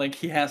God? And like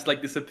he has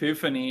like this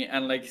epiphany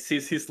and like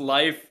sees his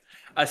life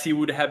as he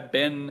would have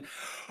been.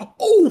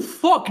 Oh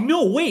fuck!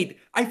 No, wait!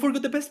 I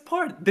forgot the best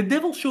part. The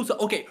devil shows up.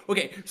 Okay.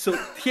 So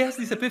he has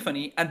this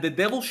epiphany, and the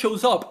devil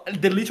shows up.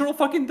 The literal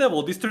fucking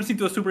devil. This turns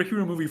into a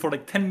superhero movie for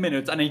like 10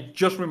 minutes, and I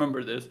just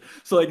remember this.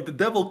 So like the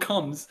devil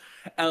comes,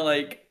 and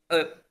like.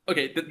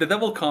 Okay, the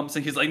devil comes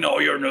and he's like, no,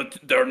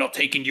 they're not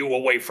taking you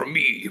away from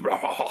me.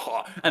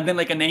 And then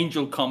like an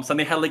angel comes and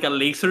they had like a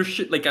laser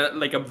shit, like a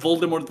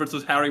Voldemort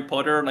versus Harry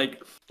Potter,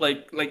 like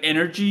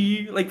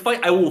energy, like fight.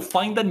 I will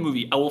find that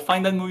movie. I will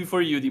find that movie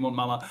for you,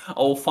 DemonMama. I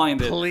will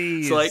find it.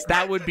 Please, so, like...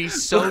 that would be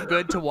so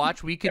good to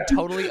watch. We could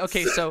totally,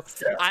 okay, so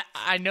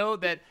I know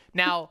that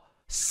now...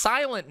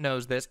 Silent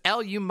knows this.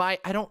 Elle, you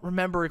might. I don't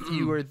remember if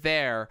you were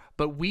there,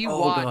 but we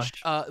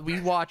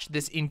watched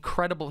this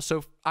incredible.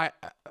 So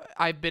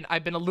I've been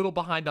a little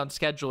behind on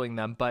scheduling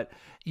them, but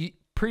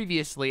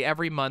previously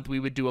every month we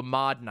would do a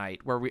mod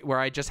night where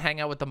I just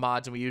hang out with the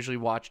mods and we usually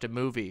watched a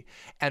movie,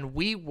 and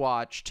we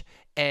watched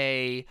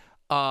They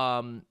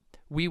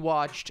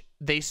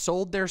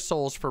Sold Their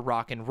Souls for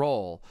Rock and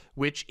Roll,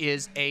 which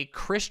is a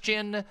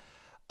Christian.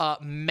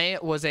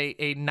 Was a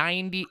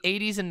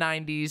 80s and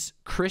 90s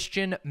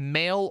Christian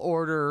mail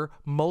order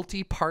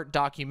multi-part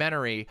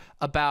documentary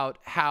about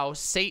how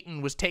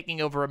Satan was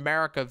taking over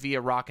America via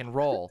rock and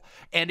roll,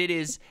 and it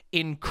is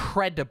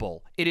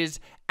incredible. It is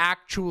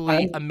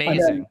actually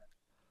amazing.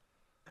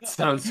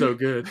 Sounds so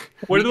good.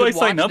 Where do I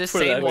sign up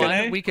for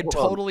that? We could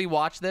totally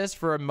watch this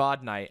for a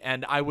mod night,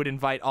 and I would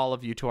invite all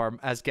of you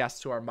as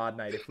guests to our mod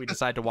night if we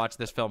decide to watch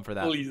this film for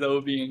that. Please, that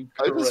would be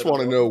incredible. I just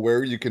want to know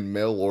where you can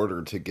mail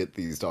order to get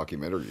these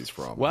documentaries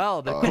from.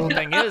 Well, the cool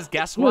thing is,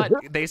 guess what?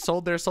 They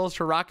Sold Their Souls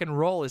for Rock and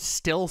Roll is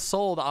still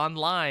sold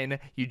online.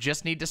 You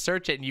just need to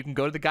search it, and you can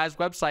go to the guy's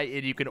website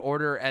and you can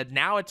order. And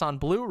now it's on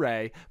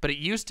Blu-ray, but it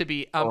used to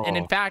be. And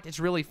in fact, it's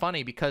really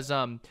funny because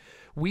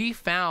we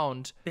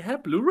found they had a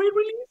Blu-ray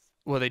release.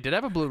 Well, they did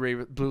have a Blu-ray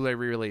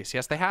re-release.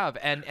 Yes, they have.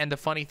 And the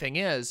funny thing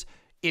is,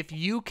 if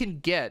you can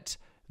get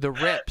the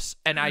rips,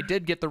 and I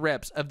did get the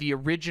rips of the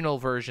original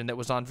version that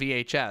was on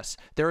VHS,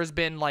 there has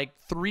been like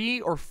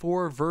 3 or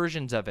 4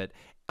 versions of it.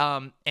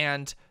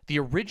 And the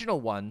original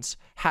ones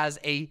has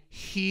a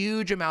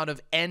huge amount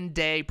of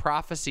end-day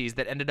prophecies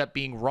that ended up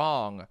being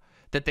wrong,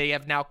 that they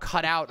have now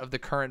cut out of the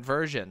current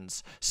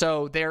versions.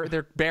 So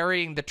they're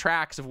burying the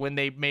tracks of when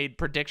they made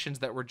predictions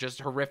that were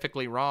just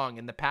horrifically wrong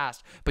in the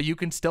past. But you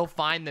can still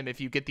find them if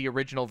you get the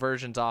original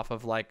versions off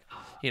of, like,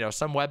 you know,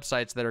 some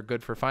websites that are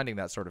good for finding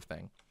that sort of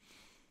thing.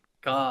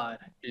 god.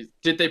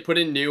 Did they put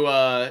in new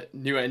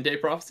end day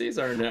prophecies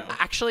or no?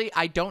 Actually,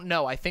 I don't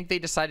know. I think they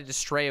decided to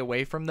stray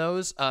away from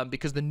those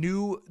because the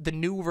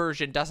new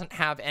version doesn't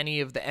have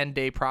any of the end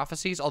day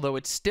prophecies, although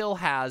it still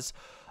has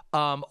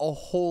a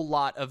whole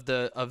lot of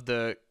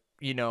the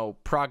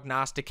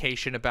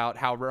prognostication about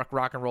how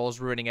rock and roll is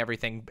ruining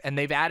everything, and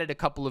they've added a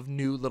couple of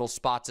new little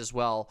spots as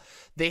well.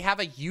 They have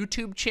a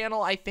YouTube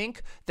channel, I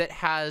think, that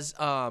has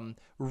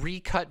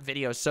recut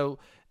videos. So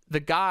the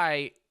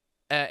guy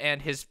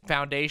and his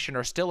foundation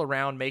are still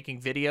around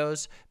making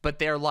videos, but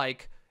they're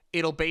like,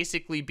 it'll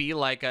basically be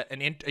like a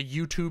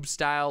YouTube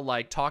style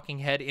like talking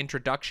head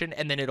introduction,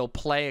 and then it'll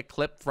play a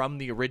clip from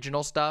the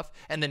original stuff,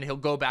 and then he'll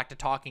go back to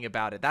talking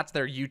about it. That's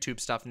their YouTube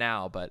stuff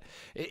now, but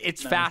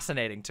it's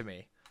fascinating to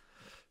me.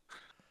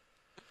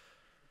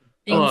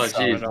 Oh,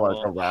 geez,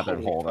 like a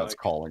rabbit hole that's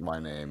calling my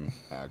name.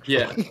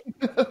 Actually.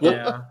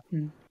 Yeah.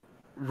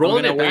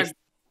 Rolling it back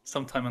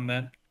sometime on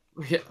that.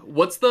 Yeah.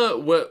 What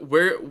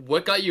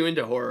got you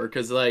into horror?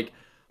 Because like,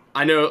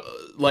 I know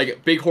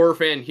like big horror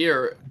fan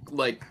here.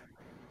 Like,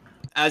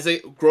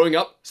 growing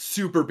up,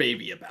 super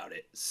baby about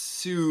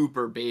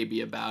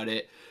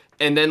it,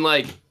 and then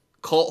like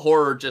cult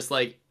horror. Just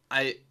like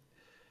I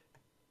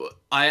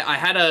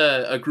had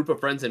a group of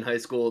friends in high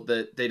school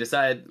that they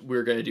decided we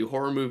were going to do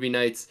horror movie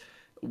nights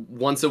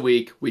once a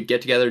week. We'd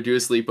get together, do a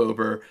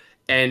sleepover,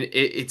 and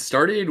it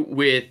started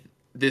with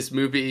this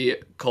movie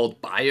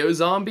called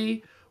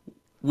Biozombie,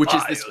 which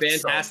is this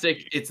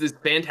fantastic. It's this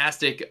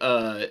fantastic,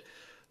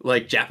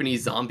 like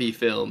Japanese zombie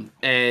film,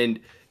 and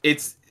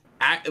it's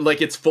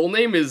like its full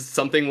name is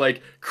something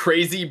like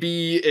Crazy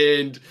Bee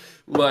and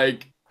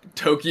like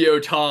Tokyo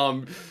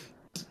Tom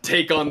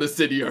take on the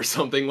city or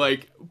something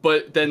like.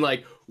 But then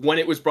like when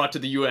it was brought to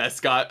the U.S.,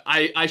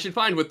 I should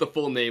find what the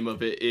full name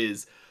of it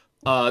is.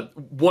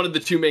 One of the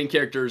two main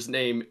characters'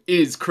 name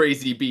is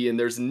Crazy Bee, and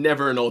there's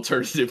never an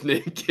alternative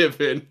name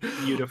given.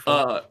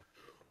 Beautiful.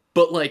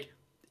 But like,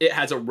 it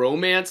has a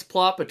romance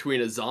plot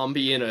between a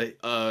zombie and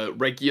a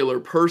regular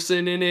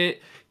person in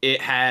it.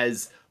 It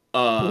has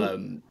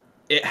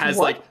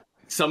like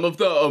some of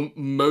the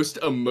most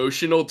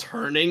emotional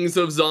turnings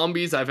of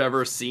zombies I've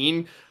ever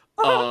seen.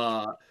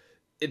 The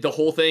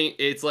whole thing,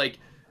 the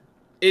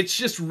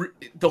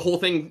whole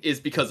thing is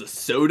because of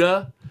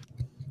soda.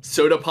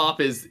 Soda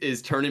pop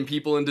is turning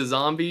people into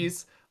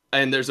zombies,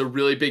 and there's a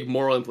really big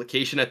moral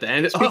implication at the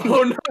end.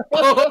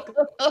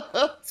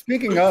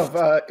 Speaking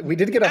of, we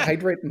did get a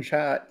hydrate in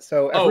chat,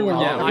 so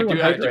everyone, we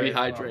do have to be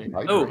hydrate.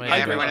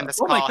 Everyone in this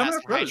call has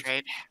to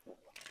hydrate.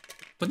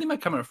 When did my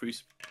camera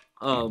freeze?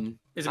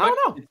 Is it back? I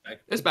don't know.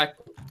 It's back.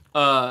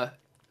 But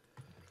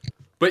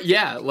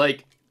yeah,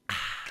 like,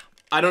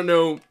 I don't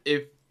know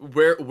if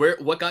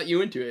what got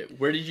you into it?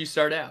 Where did you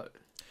start out?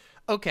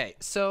 Okay,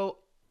 so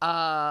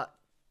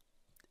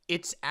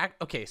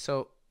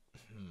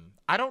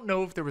I don't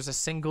know if there was a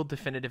single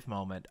definitive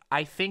moment.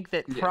 I think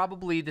that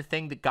probably the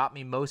thing that got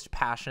me most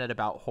passionate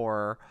about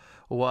horror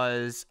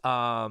was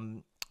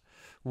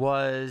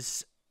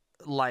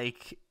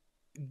like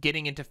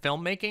getting into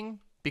filmmaking,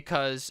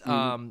 because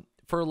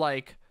for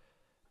like,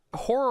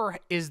 horror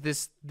is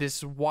this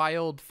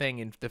wild thing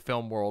in the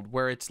film world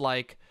where it's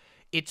like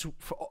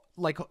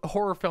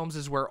horror films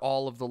is where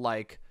all of the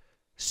like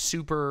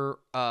super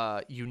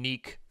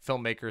unique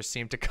filmmakers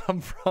seem to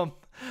come from.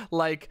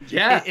 Like,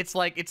 it's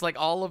like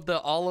all of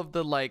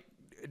the like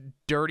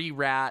dirty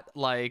rat,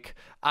 like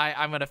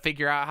I'm gonna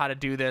figure out how to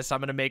do this,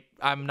 I'm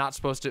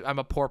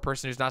a poor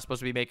person who's not supposed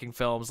to be making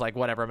films, like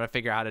whatever, I'm gonna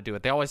figure out how to do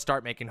it. They always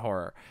start making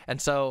horror, and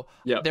so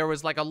there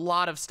was like a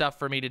lot of stuff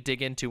for me to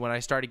dig into when I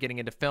started getting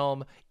into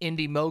film.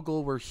 Indie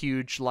Mogul were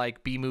huge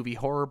like B-movie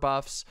horror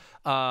buffs,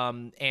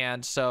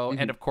 and so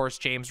and of course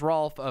James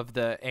Rolfe of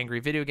the Angry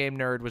Video Game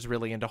Nerd was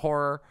really into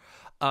horror.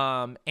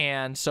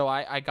 And so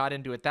I got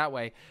into it that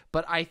way.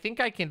 But I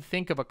think I can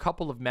think of a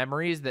couple of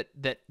memories that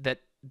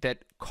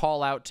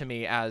call out to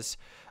me as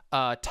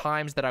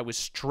times that I was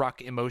struck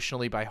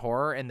emotionally by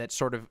horror, and that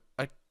sort of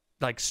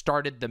like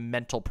started the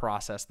mental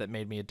process that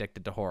made me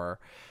addicted to horror.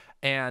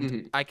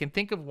 And I can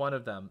think of one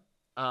of them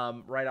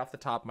right off the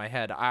top of my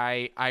head.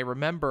 I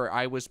remember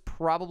I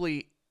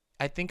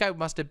think I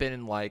must have been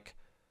in like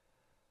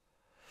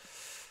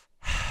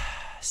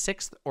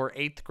 6th or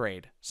 8th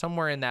grade,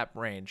 somewhere in that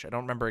range. I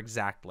don't remember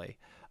exactly.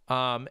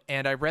 And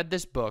I read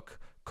this book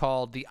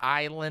called The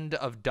Island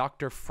of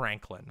Dr.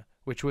 Franklin,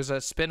 which was a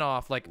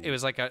spin-off, like it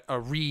was like a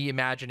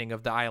reimagining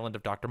of The Island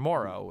of Dr.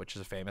 Moreau, which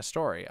is a famous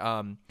story.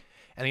 And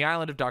The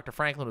Island of Dr.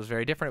 Franklin was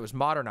very different. It was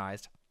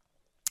modernized.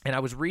 And I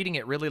was reading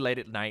it really late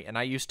at night, and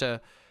I used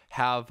to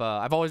have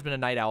I've always been a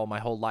night owl my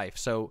whole life.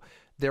 So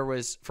there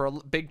was, for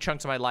big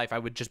chunks of my life, I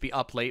would just be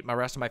up late. My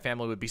rest of my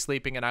family would be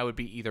sleeping, and I would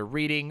be either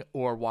reading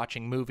or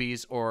watching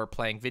movies or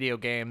playing video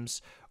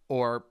games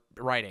or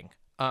writing,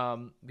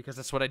 because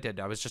that's what I did.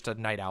 I was just a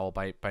night owl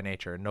by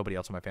nature, and nobody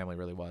else in my family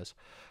really was.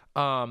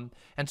 And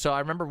so I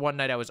remember one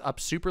night I was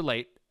up super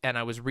late, and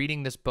I was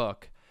reading this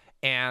book,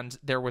 and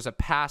there was a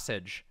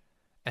passage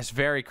It's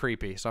very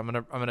creepy, so I'm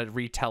gonna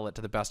retell it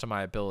to the best of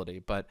my ability.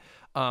 But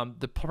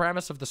the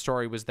premise of the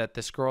story was that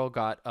this girl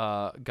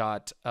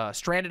got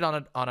stranded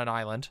on an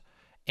island,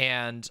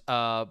 and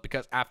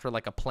because after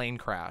like a plane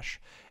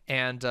crash,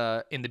 and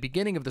in the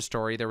beginning of the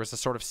story there was a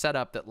sort of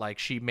setup that like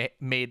she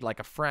made like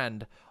a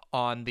friend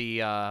on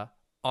the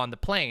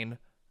plane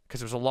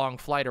because it was a long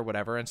flight or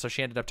whatever, and so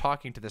she ended up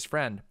talking to this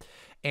friend,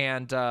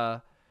 and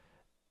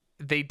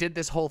they did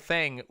this whole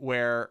thing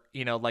where,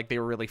 you know, like they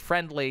were really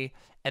friendly,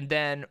 and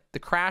then the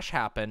crash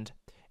happened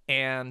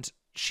and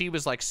she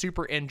was like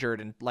super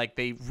injured, and like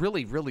they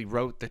really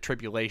wrote the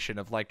tribulation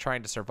of like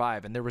trying to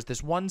survive. And there was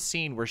this one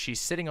scene where she's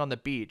sitting on the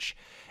beach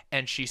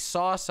and she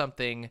saw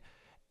something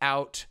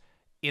out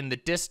in the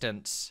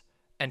distance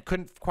and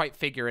couldn't quite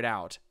figure it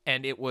out,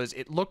 and it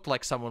looked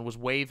like someone was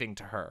waving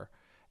to her.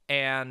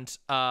 And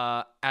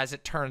as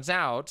it turns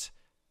out,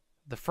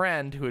 the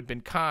friend who had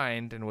been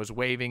kind and was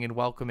waving and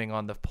welcoming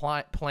on the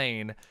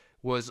plane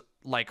was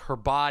like, her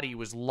body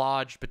was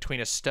lodged between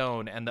a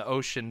stone and the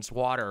ocean's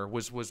water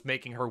was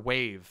making her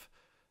wave.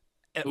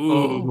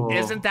 Ooh.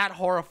 Isn't that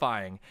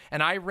horrifying?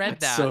 And I read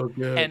That's that so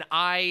good. and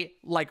I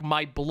like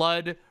my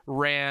blood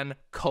ran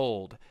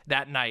cold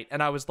that night,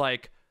 and I was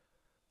like,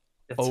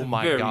 oh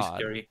my God.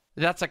 Scary.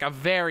 That's like a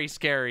very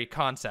scary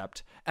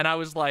concept. And I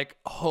was like,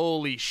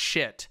 holy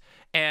shit.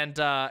 And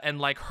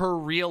like her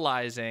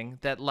realizing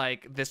that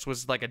like this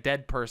was like a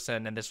dead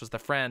person and this was the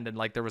friend, and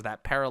like there was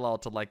that parallel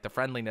to like the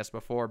friendliness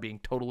before being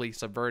totally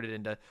subverted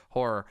into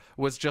horror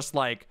was just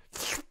like,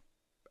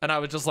 and I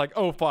was just like,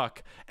 oh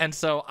fuck. And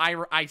so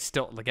I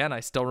still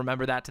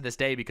remember that to this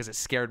day because it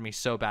scared me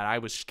so bad. I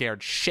was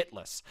scared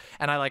shitless,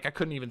 and I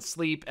couldn't even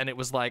sleep, and it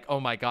was like, oh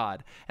my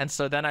God. And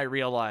so then I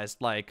realized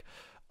like,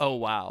 oh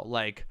wow,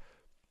 like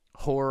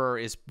horror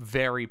is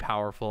very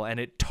powerful, and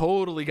it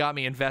totally got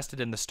me invested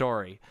in the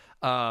story.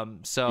 I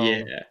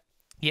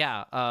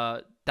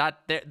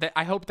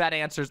hope that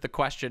answers the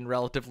question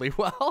relatively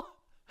well.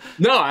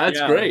 No,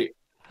 that's great.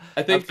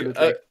 I think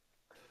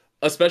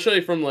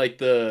especially from like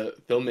the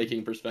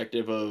filmmaking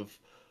perspective of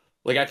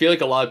like, I feel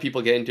like a lot of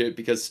people get into it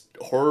because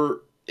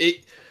horror,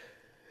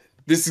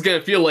 this is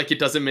gonna feel like it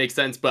doesn't make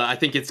sense, but I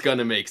think it's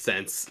gonna make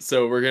sense,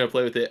 so we're gonna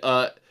play with it.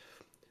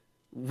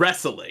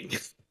 Wrestling.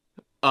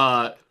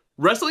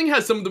 Wrestling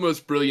has some of the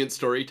most brilliant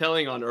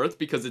storytelling on earth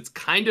because it's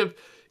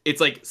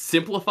like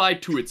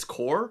simplified to its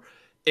core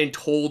and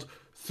told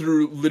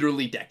through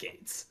literally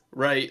decades,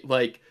 right?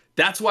 Like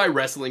that's why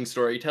wrestling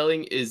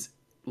storytelling is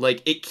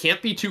like, it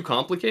can't be too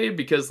complicated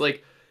because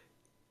like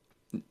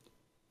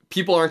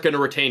people aren't going to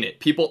retain it.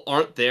 People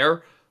aren't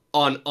there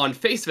on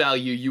face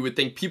value. You would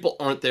think people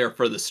aren't there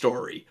for the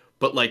story,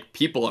 but like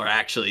people are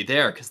actually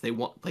there because they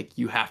want, like,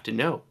 you have to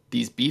know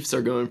these beefs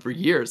are going for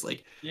years.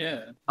 Like,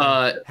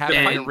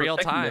 happening in real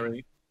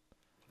time.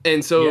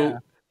 And so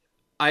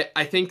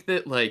I think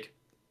that like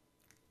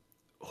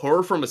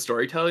horror from a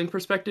storytelling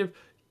perspective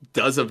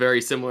does a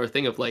very similar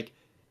thing of like,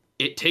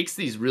 it takes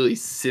these really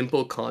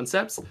simple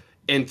concepts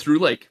and through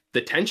like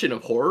the tension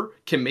of horror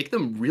can make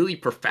them really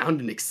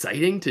profound and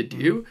exciting to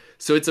do.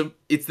 So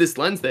it's this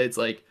lens that it's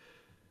like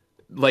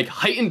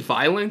heightened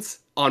violence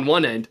on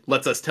one end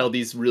lets us tell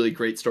these really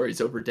great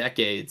stories over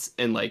decades,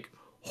 and like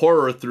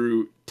horror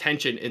through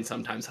tension and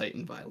sometimes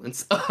heightened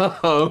violence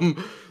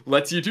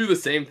lets you do the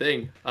same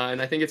thing.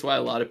 And I think it's why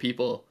a lot of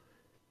people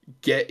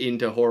get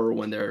into horror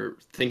when they're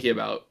thinking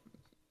about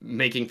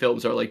making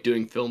films or like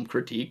doing film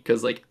critique,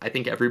 because like I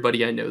think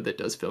everybody I know that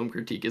does film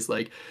critique is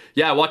like,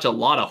 yeah, I watch a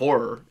lot of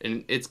horror,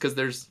 and it's because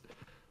there's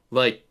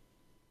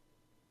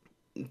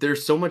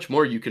so much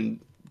more you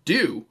can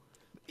do.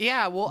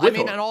 Yeah, well, I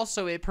mean, and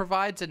also it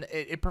provides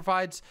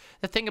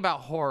the thing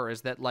about horror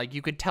is that like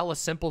you could tell a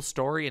simple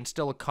story and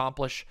still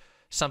accomplish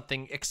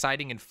something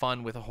exciting and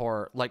fun with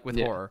horror,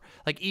 horror.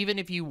 Like even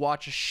if you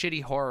watch a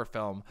shitty horror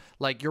film,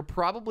 like you're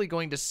probably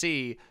going to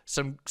see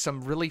some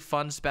really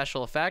fun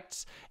special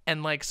effects,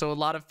 and like so a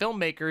lot of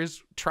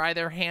filmmakers try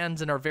their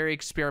hands and are very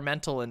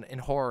experimental in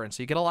horror, and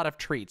so you get a lot of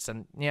treats,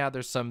 and yeah,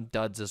 there's some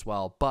duds as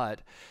well,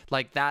 but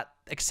like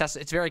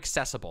it's very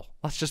accessible.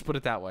 Let's just put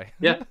it that way.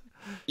 Yeah.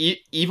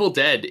 Evil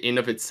Dead in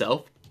of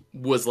itself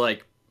was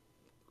like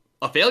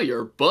a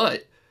failure,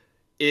 but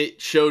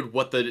it showed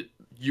what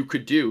you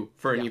could do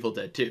for an Evil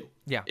Dead 2.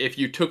 Yeah. If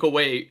you took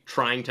away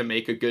trying to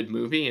make a good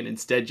movie and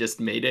instead just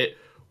made it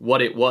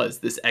what it was,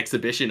 this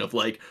exhibition of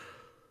like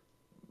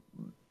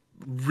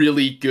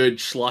really good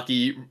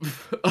schlocky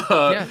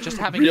just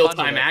having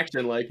real-time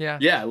action, like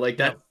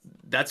like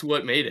that's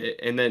what made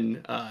it. And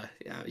then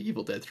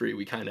Evil Dead 3,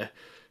 we kind of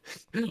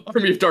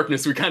Army of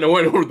Darkness, we kind of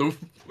went over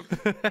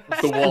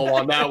the wall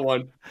on that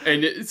one,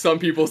 and some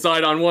people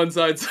side on one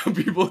side, some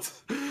people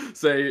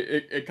say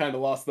it kind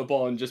of lost the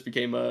ball and just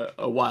became a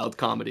wild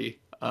comedy.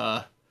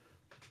 I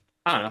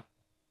don't know,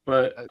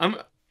 but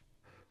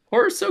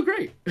horror's so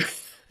great.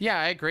 Yeah,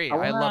 I agree.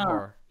 I love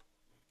horror.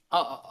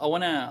 I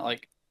wanna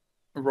like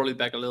roll it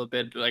back a little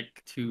bit,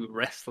 like to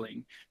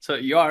wrestling. So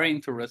you are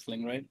into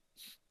wrestling, right?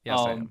 Yes,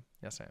 I am.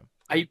 Yes, I am.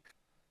 I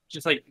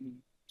just like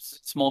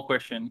small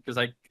question because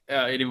like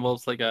it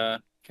involves like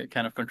a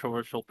kind of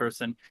controversial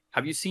person.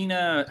 Have you seen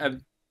a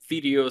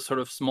video, sort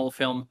of small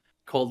film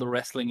called The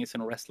Wrestling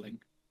Isn't Wrestling.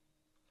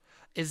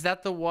 Is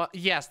that the one?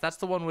 Yes, that's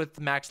the one with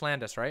Max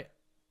Landis, right?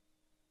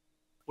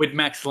 With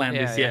Max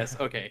Landis, Yeah, yes.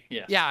 Okay,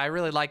 yeah. Yeah, I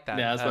really like that.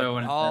 Yeah, that's what I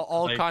wanted to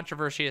all like,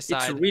 controversy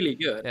aside, it's really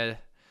good.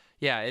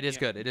 Yeah, it is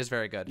good. It is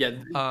very good. Yeah,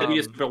 the video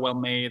is super well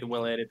made,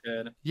 well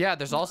edited. Yeah,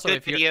 there's also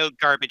good video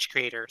garbage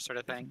creator sort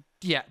of thing.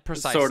 Yeah,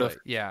 precisely. Sort of.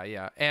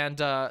 Yeah. And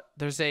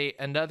there's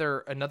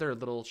another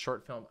little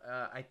short film.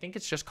 I think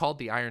it's just called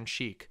The Iron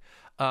Sheik.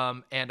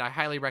 And I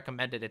highly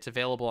recommend it. It's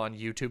available on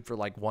YouTube for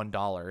like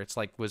 $1. It's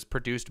like was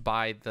produced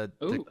by the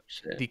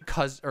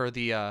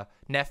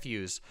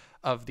nephews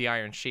of the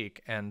Iron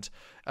Sheik, and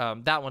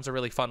that one's a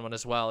really fun one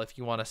as well. If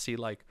you want to see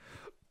like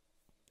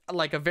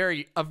a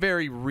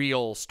very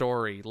real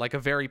story, like a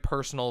very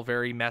personal,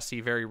 very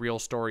messy, very real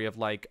story of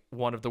like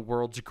one of the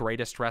world's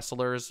greatest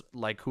wrestlers,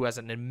 like who has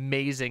an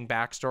amazing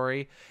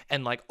backstory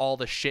and like all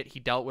the shit he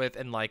dealt with,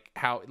 and like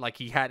how like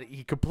he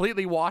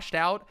completely washed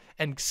out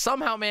and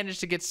somehow managed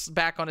to get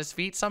back on his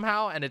feet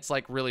somehow, and it's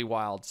like really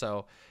wild.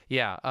 So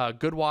yeah,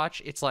 good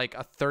watch. It's like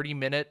a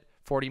 40-minute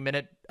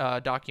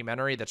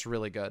documentary that's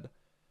really good.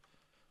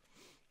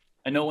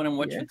 I know what I'm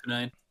watching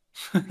tonight.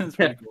 That's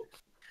pretty cool.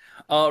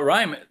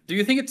 Rhyme, do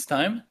you think it's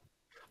time?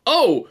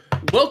 Oh,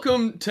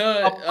 welcome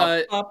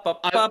to.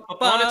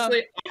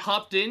 Honestly, I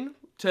hopped in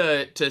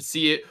to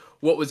see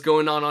what was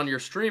going on your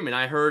stream, and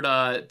I heard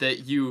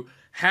that you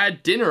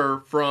had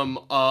dinner from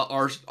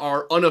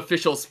our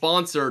unofficial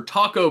sponsor,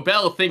 Taco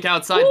Bell. Think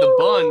outside the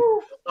bun,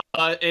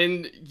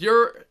 and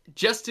you're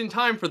just in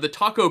time for the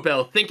Taco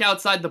Bell Think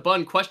Outside the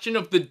Bun question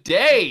of the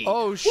day.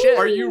 Oh shit!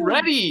 Are you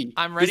ready?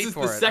 I'm ready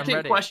for it. This is the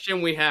second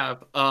question we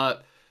have.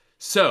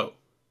 So.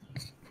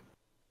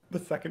 The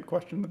second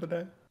question of the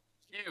day.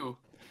 You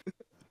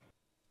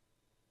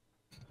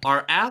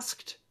are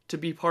asked to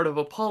be part of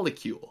a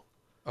polycule.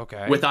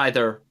 Okay. With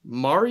either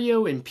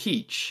Mario and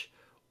Peach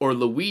or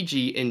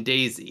Luigi and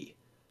Daisy.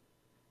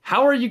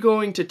 How are you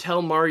going to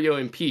tell Mario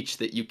and Peach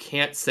that you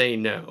can't say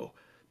no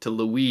to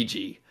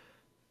Luigi?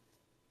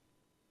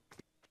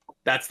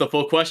 That's the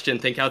full question.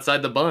 Think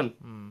outside the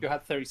bun. You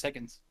have 30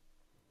 seconds.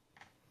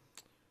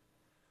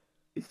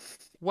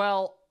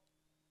 Well,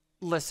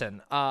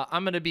 listen,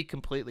 I'm going to be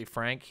completely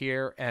frank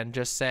here and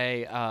just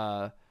say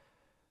I'm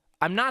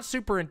not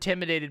super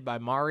intimidated by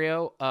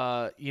Mario.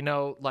 You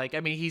know, like, I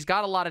mean, he's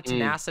got a lot of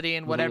tenacity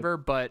and whatever,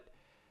 but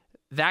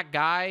that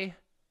guy,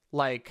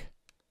 like,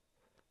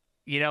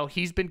 you know,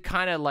 he's been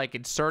kind of like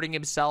inserting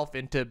himself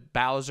into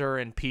Bowser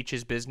and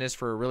Peach's business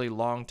for a really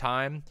long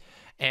time.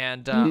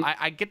 And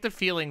I get the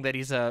feeling that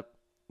he's a,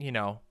 you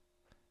know,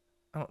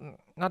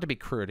 not to be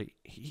crude,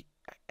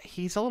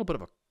 he's a little bit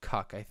of a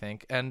cuck, I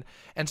think. And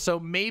so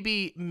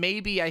maybe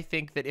I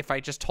think that if I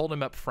just told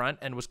him up front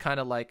and was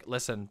kind of like,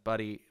 listen,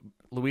 buddy,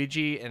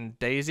 Luigi and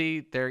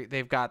Daisy, they're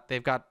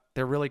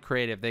really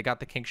creative. They got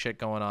the kink shit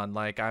going on.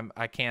 Like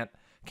I can't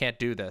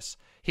do this.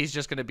 He's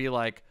just gonna be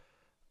like,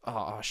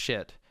 oh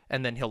shit.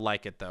 And then he'll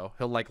like it though.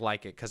 He'll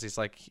like it because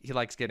he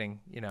likes getting,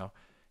 you know,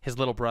 his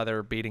little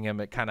brother beating him.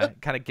 It kind of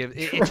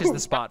itches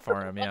the spot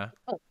for him. Yeah.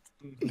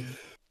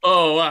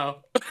 Oh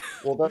wow.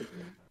 Well, that's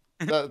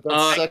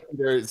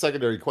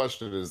secondary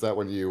question is that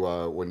when you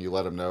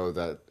let him know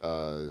that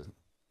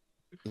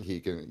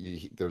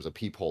there's a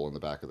peephole in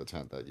the back of the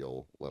tent that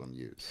you'll let him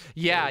use.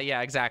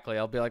 Yeah, exactly.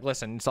 I'll be like,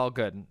 listen, it's all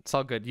good. It's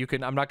all good.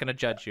 I'm not gonna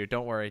judge you.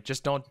 Don't worry.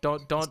 Just don't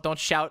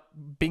shout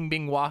 "Bing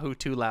Bing Wahoo"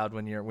 too loud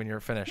when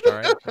you're finished. All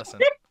right. Listen.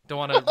 Don't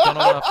want to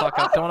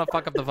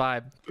fuck up the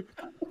vibe.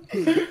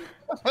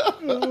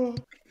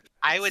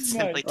 I would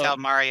simply tell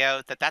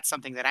Mario that that's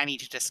something that I need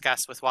to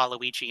discuss with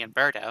Waluigi and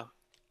Birdo.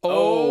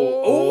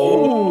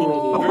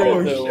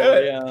 Oh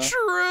shit. Yeah.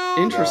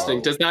 True. Interesting.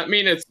 Wow. Does that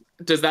mean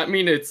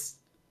it's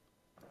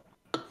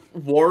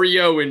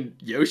Wario and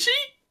Yoshi?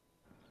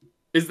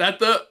 Is that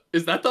the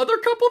other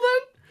couple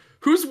then?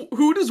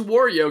 Who does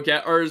Wario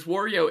get, or is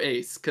Wario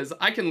ace? Because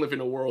I can live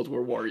in a world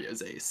where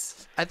Wario's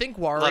ace. I think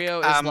Wario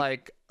is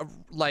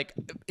like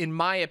in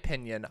my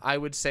opinion, I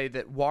would say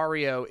that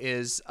Wario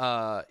is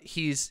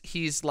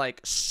he's like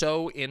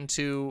so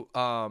into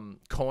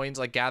coins,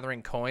 like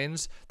gathering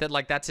coins, that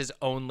like that's his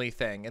only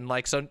thing. And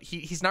like so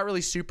he's not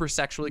really super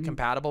sexually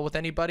compatible with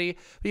anybody.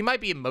 He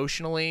might be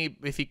emotionally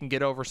if he can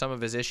get over some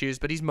of his issues,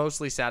 but he's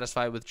mostly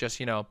satisfied with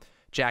just, you know,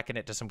 jacking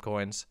it to some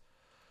coins.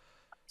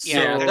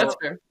 Yeah, So, that's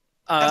fair.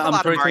 There's a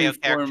lot of Mario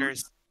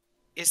characters.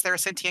 Is there a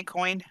sentient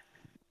coin?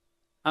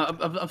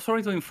 I'm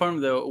sorry to inform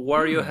though,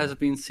 Wario has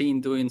been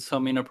seen doing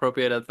some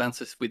inappropriate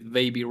advances with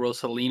baby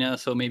Rosalina,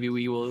 so maybe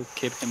we will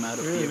keep him out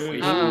of the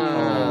equation.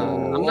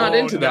 I'm not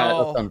into that.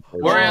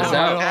 Wario's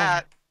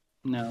out.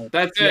 No.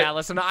 That's it. Yeah,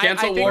 listen, I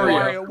think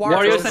Wario. Wario's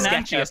Wario's an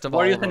sketchiest of all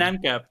Wario's of an them.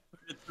 ANCAP.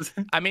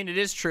 I mean, it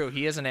is true.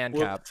 He is an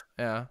ANCAP.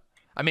 Yeah.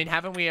 I mean,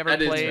 haven't we ever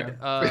That is played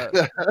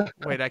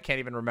wait, I can't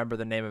even remember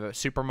the name of it.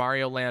 Super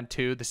Mario Land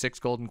 2, the 6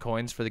 golden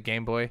coins for the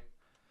Game Boy?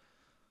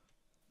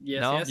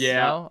 Yes, No? yes.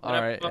 Yeah. No? All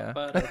right,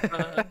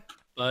 yeah.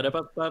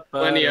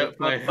 Plenty of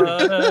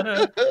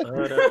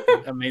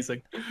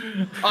amazing.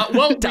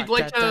 Well, we'd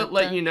like to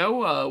let you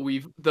know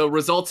the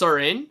results are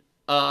in.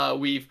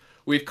 We've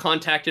we've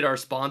contacted our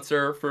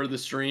sponsor for the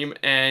stream,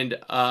 and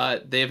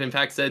they have in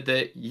fact said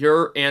that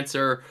your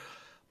answer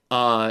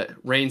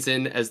reigns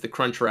in as the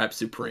Crunchwrap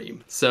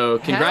Supreme. So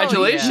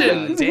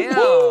congratulations! Yeah.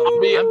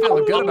 Damn, I'm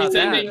feeling good about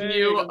sending that.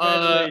 you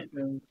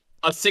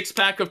a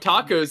 6-pack of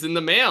tacos in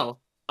the mail.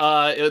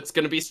 It's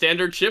going to be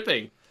standard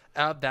shipping.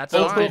 That's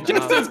fine.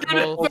 Just as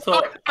good.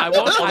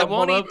 I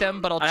won't eat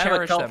them, but I'll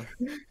cherish them.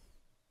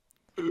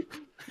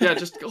 Yeah,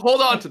 just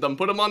hold on to them.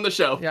 Put them on the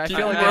shelf. Yeah, I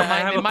feel like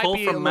it might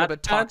be a little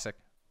bit toxic.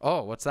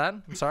 Oh, what's that?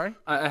 I'm sorry.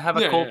 I have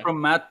a call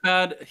from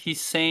MattPad. He's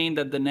saying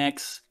that the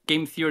next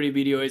game theory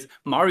video is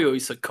Mario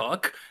is a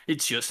cock.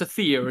 It's just a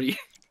theory.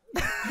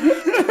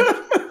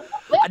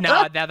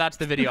 No, that's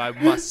the video I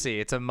must see.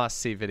 It's a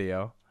must-see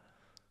video.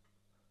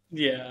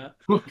 Yeah,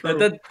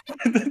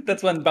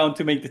 that's one bound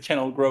to make the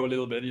channel grow a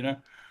little bit, you know.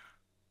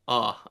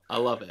 Oh, I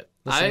love it.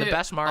 Listen, the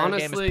best Mario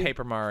game is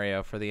Paper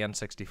Mario for the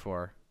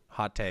N64.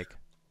 Hot take.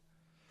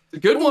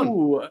 Good one.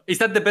 Ooh, is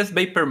that the best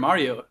Paper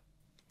Mario?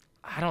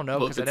 I don't know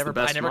because I never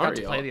got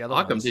to play the other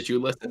ones. Did you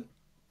listen?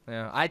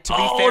 Yeah, to be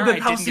fair,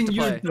 I didn't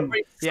get to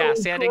play. Yeah, I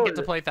didn't get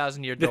to play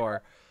Thousand Year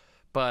Door,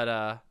 but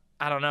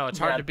I don't know. It's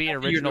hard to beat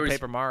original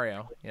Paper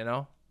Mario, you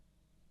know.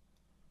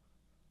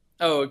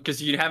 Oh,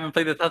 because you haven't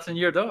played the Thousand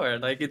Year Door.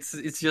 Like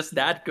it's just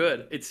that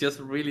good. It's just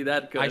really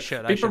that good.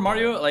 Paper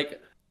Mario,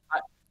 like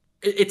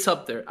it's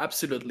up there,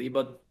 absolutely.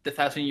 But the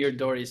Thousand Year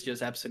Door is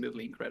just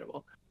absolutely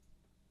incredible.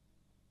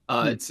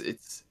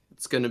 It's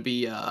gonna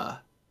be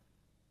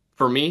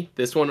for me,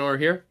 this one over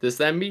here,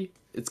 this Envy,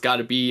 it's got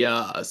to be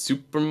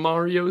Super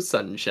Mario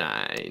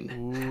Sunshine.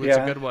 Ooh, it's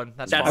a good one.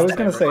 I was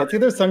gonna say it's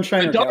either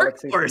Sunshine or Dark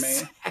Galaxy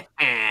Horse. for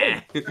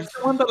me. It's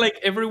the one that like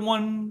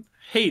everyone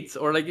hates,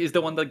 or like is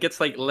the one that gets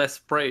like less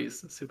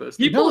praise. Supposed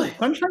to. No,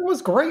 Sunshine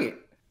was great.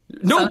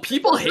 No,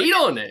 people hate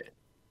on it.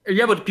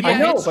 Yeah, but people. I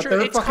know, it's but true.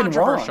 they're It's fucking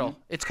controversial. wrong.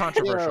 It's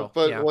controversial.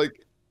 Yeah, but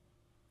like,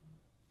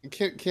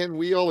 can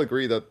we all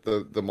agree that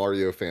the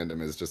Mario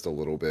fandom is just a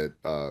little bit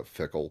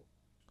fickle?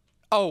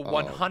 Oh,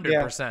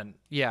 100%.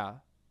 Yeah,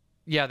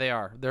 they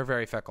are. They're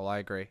very fickle. I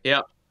agree.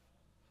 Yep.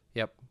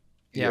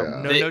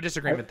 Yeah. No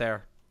disagreement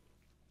there.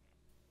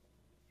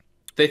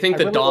 They think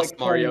the really DOS like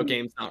Mario playing-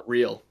 game's not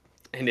real,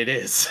 and it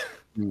is.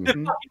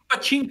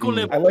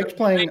 I liked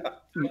playing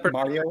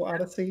Mario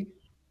Odyssey.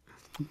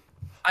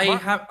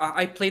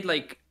 I played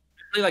like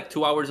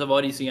 2 hours of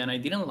Odyssey and I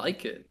didn't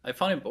like it. I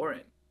found it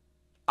boring.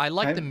 I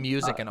like the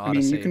music in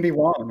Odyssey. I mean, you can be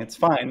wrong. It's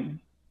fine.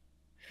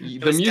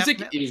 The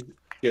music is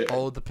good.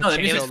 Oh, the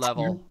potato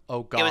level.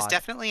 Oh, God. It was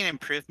definitely an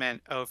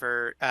improvement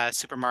over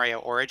Super Mario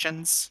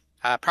Origins.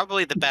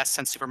 Probably the best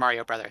since Super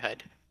Mario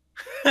Brotherhood.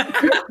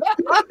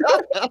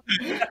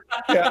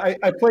 Yeah,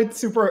 I played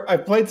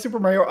Super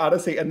Mario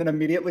Odyssey and then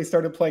immediately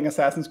started playing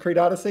Assassin's Creed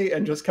Odyssey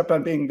and just kept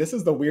on being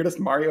the weirdest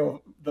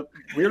Mario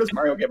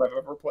game I've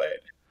ever played.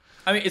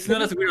 I mean, it's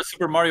not as weird as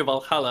Super Mario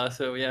Valhalla,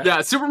 so yeah. Yeah,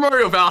 Super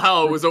Mario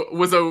Valhalla was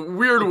a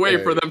weird way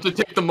for them to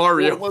take the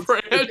Mario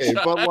franchise. Okay,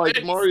 but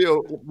like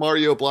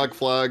Mario Black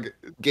Flag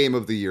Game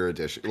of the Year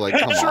edition, like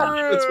come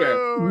on. It's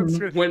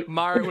fair. When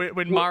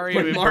Mario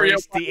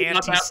embraced the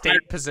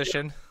anti-state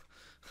position.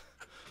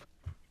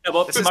 Yeah,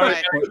 but Mario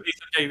Galaxy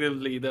is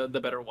objectively the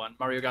better one.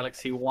 Mario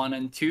Galaxy 1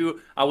 and 2,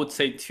 I would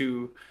say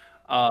 2.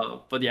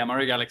 But yeah,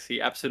 Mario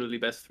Galaxy, absolutely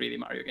best 3D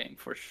Mario game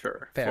for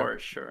sure. Fair. For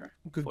sure.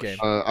 Good game.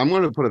 I'm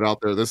going to put it out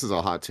there. This is a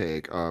hot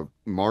take.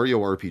 Mario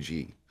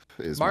RPG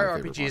is Mario my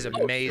favorite RPG is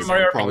Mario. amazing.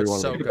 Probably It's one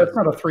so of the good. That's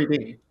not a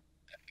 3D.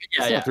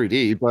 Yeah, It's not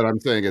 3D, but I'm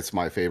saying it's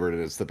my favorite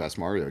and it's the best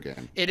Mario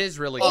game. It is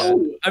really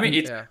good. I mean,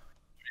 it's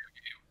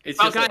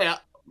just Okay,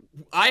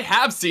 I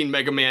have seen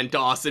Mega Man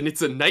DOS, and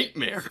it's a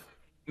nightmare.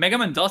 Mega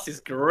Man DOS is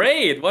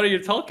great. What are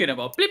you talking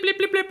about? Blip, blip,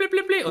 blip, blip, blip,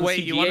 blip, blip.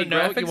 Wait, you want to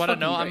know? graphics, You want to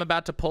know? fucking I'm great.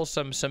 about to pull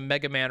some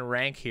Mega Man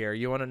rank here.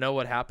 You want to know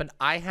what happened?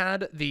 I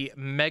had the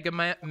Mega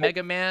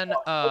Man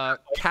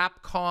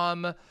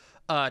Capcom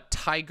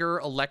Tiger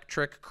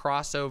Electric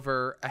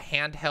crossover, a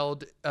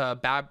handheld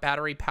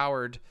battery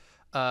powered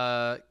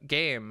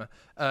game.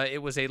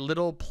 It was a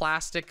little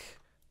plastic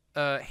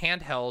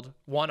handheld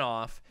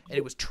one-off, and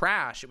it was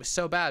trash. It was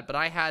so bad. But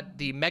I had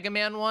the Mega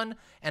Man one,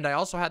 and I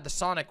also had the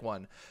Sonic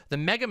one. The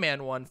Mega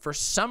Man one, for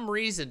some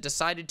reason,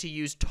 decided to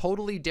use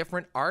totally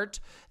different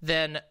art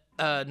than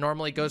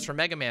normally goes for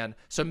Mega Man.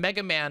 So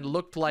Mega Man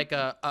looked like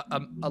a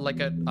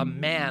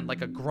man,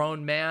 like a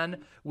grown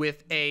man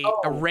with a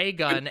ray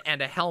gun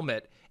and a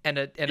helmet and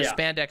a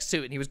spandex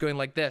suit, and he was going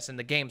like this, and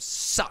the game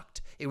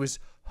sucked. It was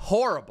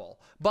horrible.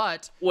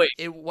 But Yo,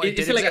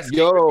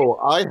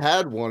 I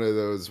had one of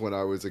those when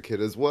I was a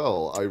kid as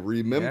well. I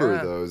remember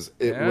those.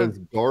 It was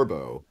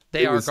Garbo.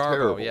 They are Garbo,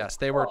 terrible. yes.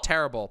 They were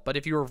terrible. But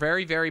if you were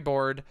very, very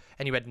bored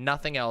and you had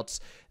nothing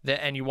else,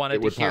 and you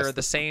wanted to hear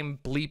the same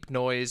bleep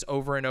noise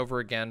over and over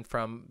again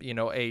from,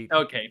 a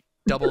AA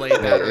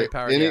battery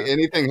powered.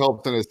 Anything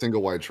helps in a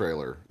single wide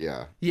trailer.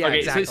 Yeah. Yeah, okay,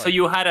 exactly. So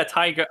you had a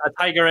Tiger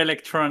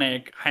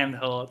Electronic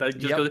handheld that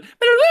just goes.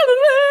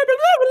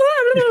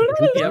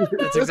 Yep,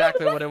 that's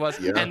exactly what it was.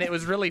 Yeah. And it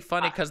was really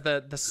funny because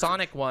the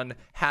Sonic one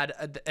had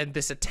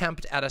this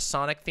attempt at a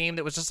Sonic theme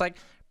that was just like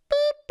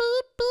boop,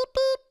 boop, boop,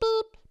 boop,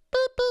 boop,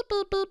 boop,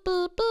 boop, boop,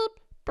 boop, boop,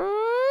 boop,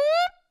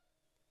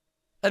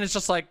 And it's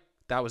just like,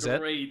 that was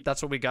Great. it.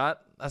 That's what we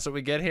got. That's what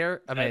we get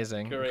here.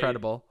 Amazing.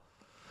 Incredible.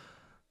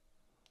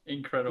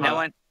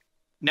 Incredible.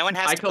 No one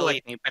has to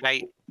believe me,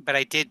 but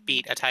I did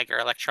beat a Tiger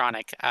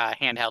Electronic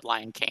handheld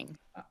Lion King.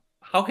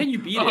 How can you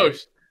beat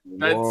it?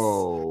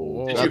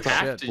 Whoa. Did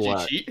you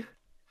cheat?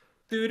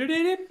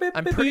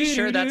 I'm pretty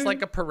sure that's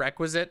like a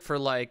prerequisite for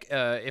like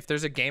if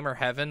there's a gamer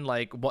heaven,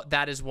 like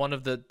that is one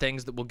of the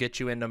things that will get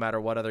you in no matter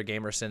what other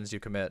gamer sins you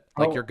commit.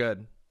 Like you're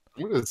good.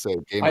 I'm gonna say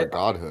gamer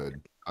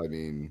godhood. I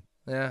mean,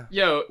 yeah.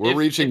 We're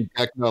reaching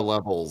Vecna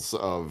levels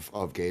of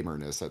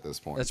gamerness at this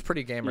point. That's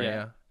pretty gamer,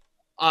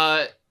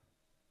 yeah.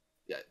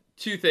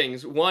 Two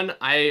things. One,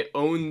 I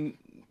own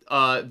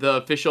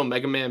the official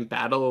Mega Man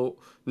Battle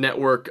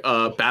Network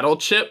battle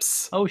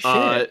chips. Oh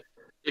shit.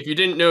 If you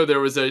didn't know, there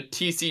was a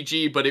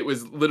TCG, but it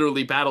was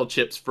literally battle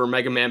chips for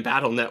Mega Man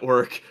Battle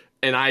Network,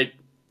 and I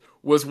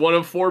was one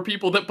of 4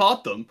 people that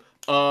bought them.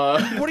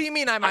 What do you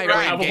mean I might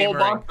have a whole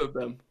box of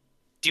them?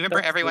 Do you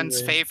remember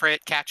everyone's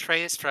favorite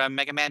catchphrase from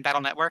Mega Man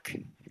Battle Network?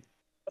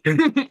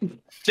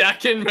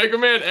 Jack and Mega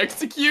Man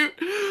execute.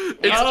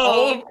 It's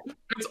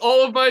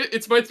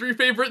my 3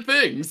 favorite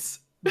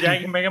things.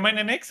 Jack and Mega Man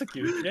and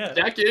execute. Yeah.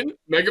 Jack in,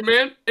 Mega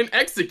Man, and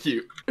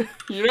execute.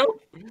 You know?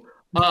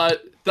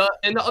 The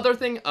other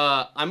thing,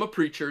 I'm a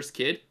preacher's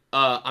kid.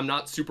 I'm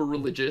not super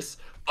religious,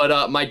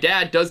 but my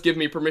dad does give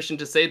me permission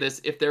to say this.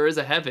 If there is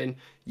a heaven,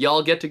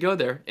 y'all get to go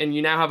there, and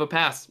you now have a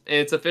pass, and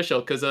it's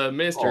official because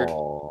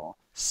minister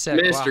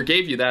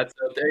gave you that.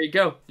 So there you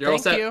go. You're all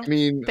set. I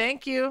mean,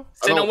 thank you.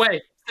 Sin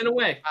away.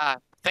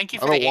 Thank you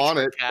for I don't want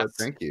it, but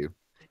thank you.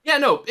 Yeah,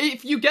 no.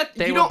 If you get,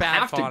 you don't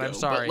have to go. I'm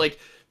sorry. But like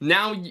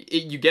now,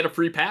 you get a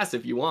free pass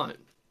if you want.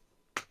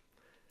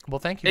 Well,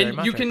 thank you very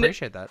much. I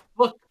appreciate that.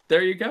 Look,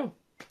 there you go.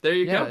 There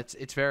you go.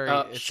 It's very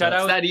shout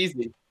out. It's that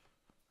easy.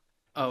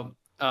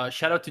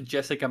 Shout out to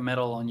Jessica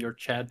Metal on your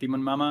chat,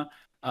 DemonMama,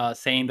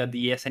 saying that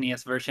the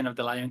SNES version of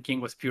The Lion King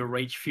was pure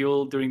rage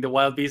fuel during the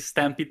Wild Beast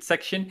Stampede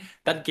section.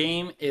 That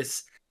game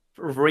is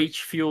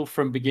rage fuel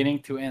from beginning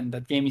to end.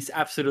 That game is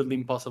absolutely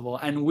impossible,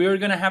 and we're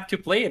gonna have to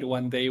play it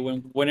one day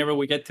whenever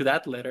we get to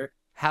that letter.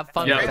 Have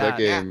fun with that.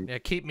 Game, yeah,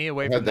 keep me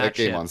away from that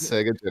game shit. On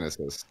Sega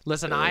Genesis.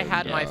 Listen, I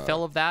had my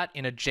fill of that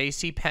in a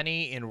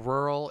JCPenney in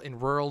rural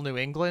New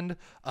England,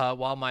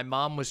 while my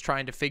mom was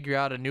trying to figure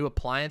out a new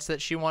appliance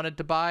that she wanted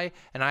to buy,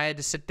 and I had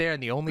to sit there,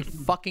 and the only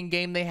fucking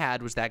game they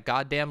had was that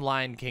goddamn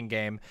Lion King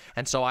game,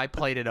 and so I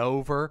played it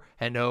over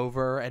and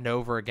over and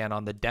over again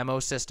on the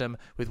demo system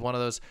with one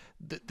of those.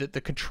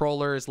 The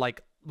controller is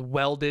like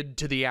welded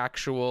to the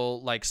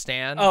actual like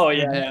stand. Oh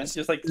yeah, it's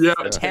just like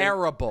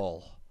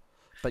terrible.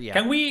 But yeah.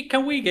 Can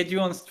we get you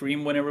on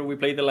stream whenever we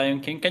play The Lion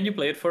King? Can you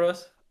play it for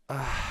us?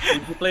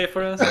 Would you play it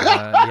for us?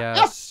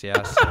 Yes.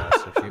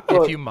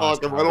 If you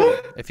must.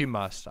 If you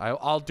must,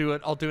 I'll do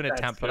it. I'll do an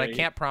attempt, but I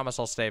can't promise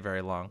I'll stay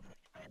very long.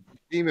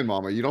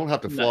 DemonMama, you don't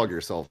have to flog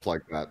yourself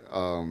like that.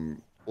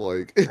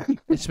 Like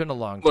it's been a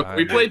long time. Look,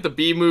 we played the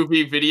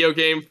B-movie video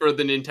game for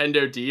the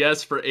Nintendo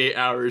DS for 8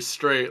 hours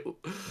straight.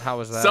 How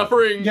was that?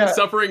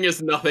 Suffering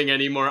is nothing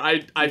anymore.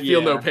 I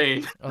feel no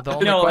pain. Oh, the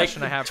only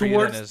question I have for you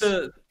then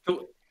is,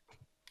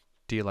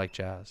 do you like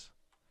jazz?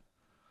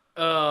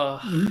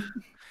 Not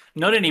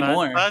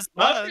anymore.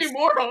 Not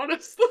anymore,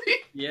 honestly.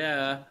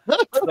 Yeah.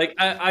 Like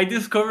I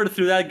discovered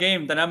through that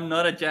game that I'm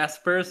not a jazz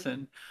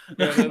person.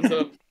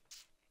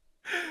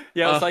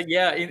 Yeah, it's like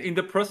in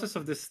the process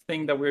of this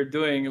thing that we're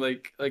doing,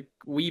 like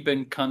we've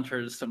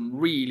encountered some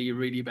really,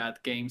 really bad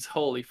games.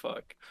 Holy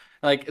fuck.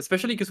 Like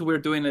especially because we're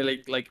doing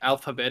it like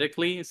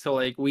alphabetically, so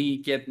like we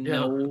get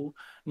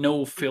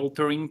no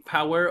filtering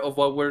power of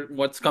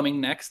what's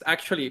coming next.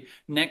 Actually,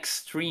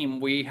 next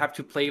stream we have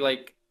to play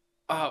like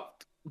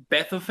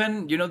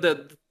Beethoven. You know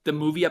the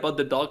movie about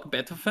the dog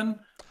Beethoven?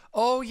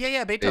 Oh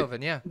yeah,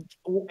 Beethoven, yeah.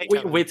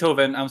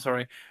 Beethoven, I'm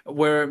sorry.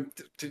 We're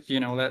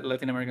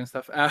Latin American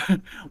stuff.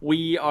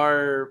 We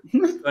are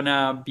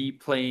gonna be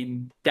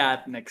playing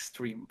that next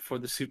stream for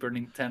the Super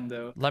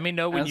Nintendo. Let me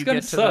know when you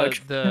get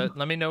to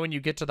let me know when you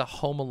get to the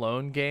Home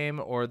Alone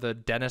game or the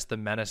Dennis the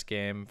Menace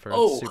game for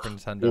Super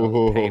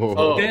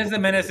Nintendo. Dennis the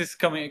Menace is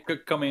coming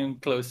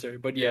closer,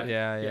 but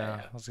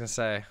yeah. I was gonna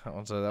say.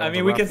 I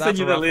mean, we can send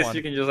you the list. One.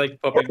 You can just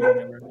like pop it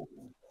whenever.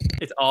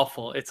 It's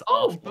awful. It's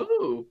awful.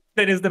 Boo.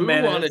 That is the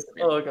menace.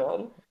 Oh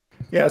god.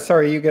 Yeah,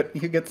 sorry. You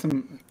get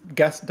some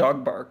guest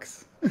dog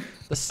barks.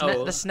 The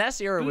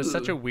SNES era was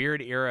such a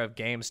weird era of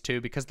games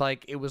too, because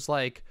like it was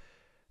like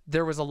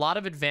there was a lot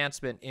of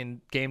advancement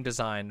in game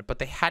design, but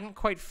they hadn't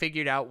quite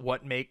figured out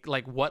what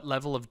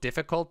level of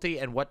difficulty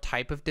and what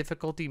type of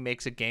difficulty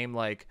makes a game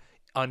like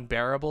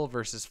unbearable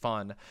versus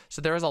fun.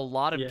 So there was a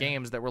lot of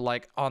games that were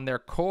like on their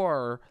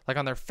core, like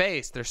on their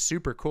face, they're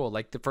super cool.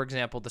 Like for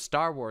example, the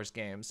Star Wars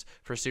games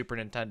for Super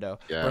Nintendo,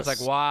 where it's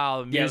like,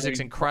 wow, the music's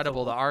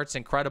incredible, the art's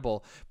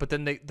incredible, but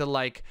then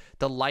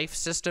the life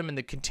system and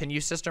the continue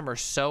system are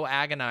so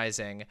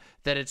agonizing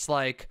that it's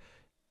like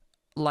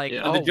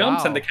the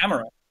jumps and the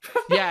camera.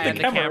 Yeah, and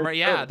the camera.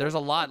 Yeah, there's a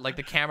lot like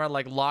the camera,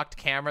 like locked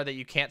camera that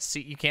you can't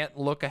see, you can't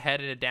look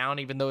ahead and down,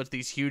 even though it's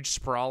these huge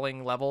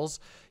sprawling levels.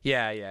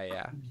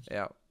 Yeah.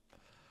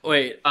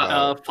 Wait,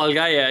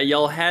 Falgaya,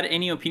 y'all had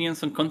any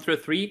opinions on Contra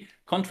 3?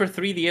 Contra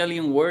 3, The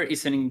Alien War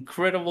is an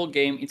incredible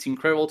game. It's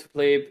incredible to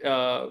play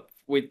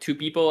with 2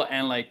 people,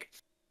 and like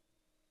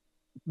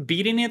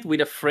beating it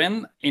with a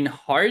friend in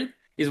hard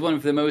is one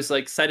of the most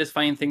like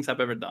satisfying things I've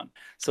ever done.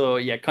 So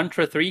yeah,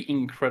 Contra 3,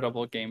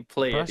 incredible game.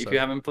 Play it. If you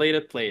haven't played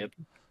it, play it.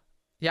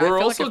 Yeah,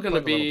 we're also going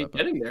to be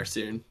getting there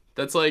soon.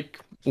 That's like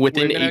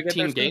within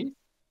 18 games.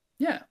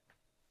 Yeah.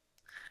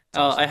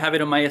 Awesome. I have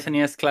it on my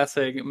SNES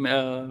Classic.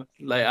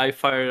 Like I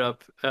fire it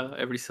up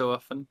every so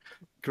often.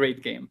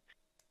 Great game.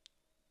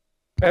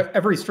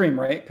 Every stream,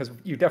 right? Because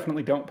you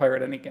definitely don't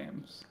pirate any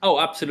games. Oh,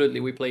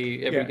 absolutely. We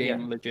play every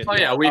game legit. Oh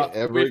yeah,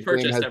 we've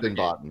purchased every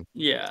game.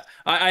 Yeah,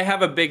 I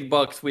have a big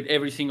box with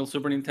every single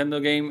Super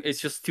Nintendo game. It's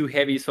just too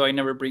heavy, so I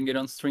never bring it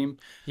on stream.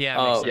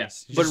 Yeah, makes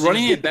sense. But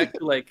running it back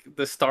to like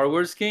the Star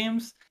Wars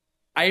games,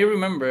 I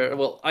remember.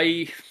 Well,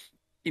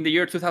 in the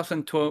year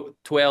 2012,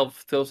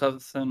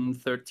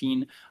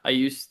 2013, I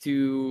used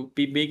to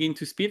be big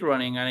into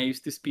speedrunning, and I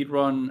used to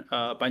speedrun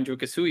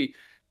Banjo-Kazooie.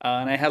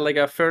 And I had like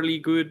a fairly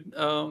good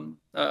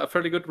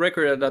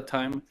record at that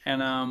time.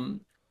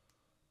 And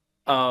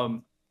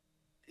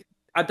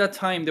at that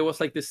time there was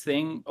like this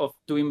thing of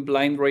doing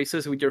blind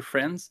races with your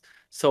friends.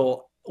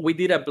 So we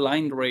did a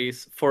blind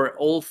race for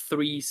all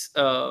 3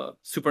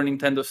 Super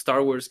Nintendo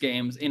Star Wars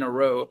games in a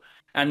row,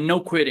 and no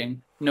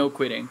quitting.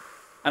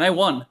 And I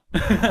won.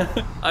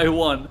 I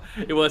won.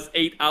 It was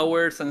 8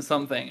 hours and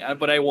something,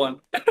 but I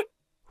won.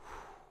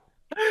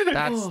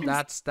 That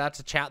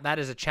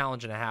is a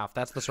challenge and a half.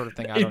 That's the sort of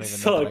thing I don't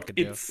even know that I could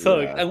do. It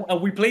sucked. Yeah.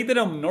 And we played it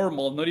on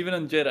normal, not even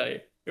on Jedi.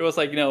 It was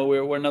like, no,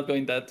 we're not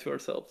doing that to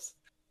ourselves.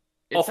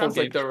 It sounds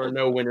like there were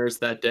no winners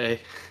that day.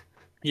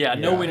 Yeah,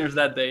 no winners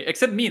that day,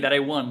 except me that I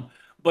won.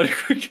 But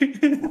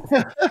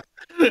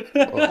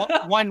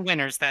one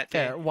winners that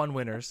day. Yeah, one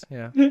winners.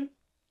 Yeah.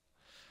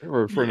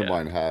 A friend of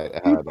mine had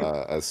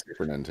a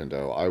Super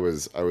Nintendo. I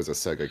was a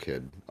Sega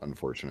kid,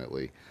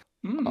 unfortunately.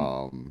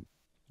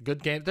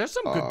 Good game. There's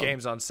some good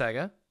games on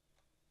Sega.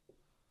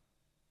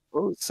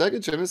 Well, Sega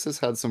Genesis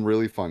had some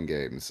really fun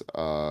games.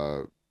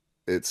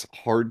 It's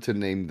hard to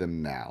name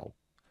them now.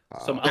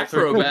 Some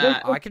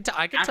Acrobat. I can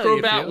tell you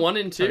Acrobat 1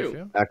 and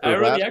 2.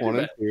 Acrobat 1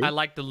 and 2. I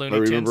like the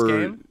Looney Tunes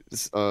game.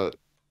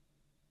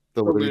 The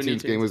Looney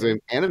Tunes game was in.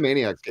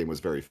 Animaniacs game was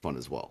very fun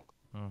as well.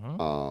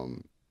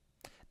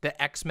 The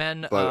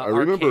X-Men. But I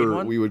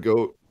remember we would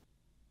go.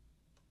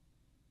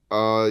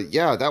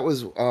 Yeah, that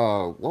was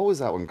what was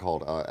that one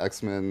called?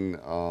 X-Men.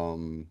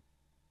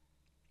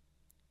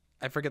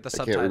 I forget the I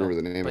subtitle. can't remember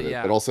the name of it.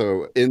 Yeah. But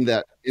also in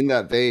that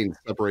vein,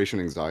 Separation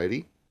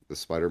Anxiety, the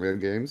Spider-Man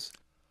games.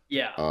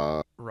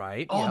 Yeah.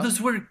 Right. Oh, those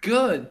were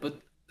good, but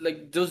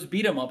like those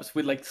beat 'em ups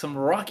with like some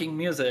rocking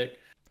music.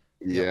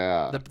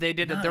 Yeah. They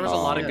did. There was a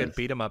lot of good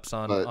beat 'em ups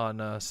on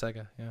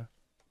Sega. Yeah.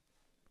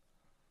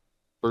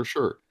 For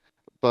sure.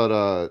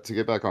 But to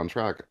get back on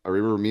track, I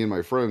remember me and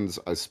my friends,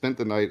 I spent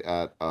the night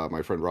at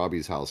my friend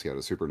Robbie's house. He had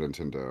a Super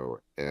Nintendo,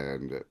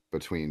 and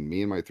between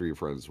me and my 3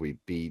 friends, we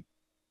beat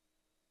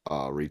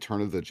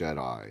Return of the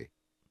Jedi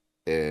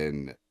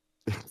in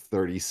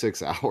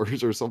 36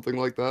 hours or something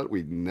like that.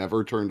 We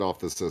never turned off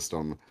the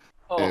system,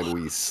 and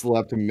we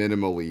slept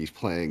minimally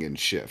playing in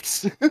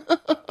shifts.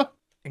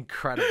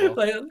 Incredible.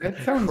 That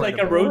sounds like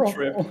a road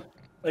trip.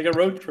 Like a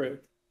road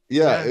trip.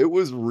 Yeah, it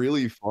was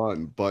really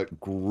fun, but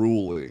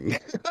grueling.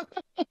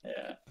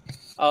 Yeah.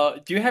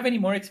 Do you have any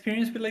more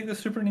experience with like the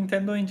Super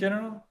Nintendo in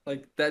general?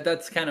 Like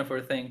that's kind of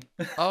our thing.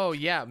 Oh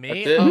yeah,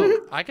 me.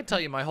 I could tell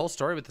you my whole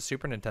story with the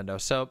Super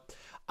Nintendo. So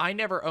I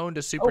never owned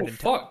a Super Nintendo.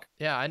 Fuck.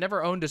 Yeah, I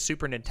never owned a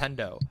Super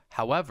Nintendo.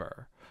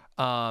 However,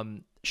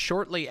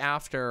 shortly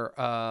after,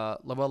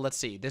 well, let's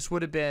see, this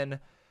would have been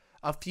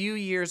a few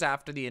years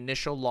after the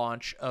initial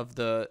launch of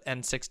the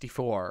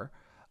N64.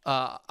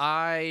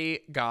 I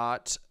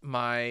got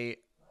my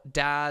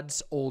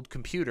dad's old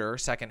computer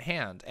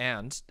secondhand,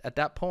 and at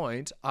that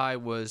point I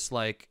was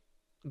like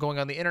going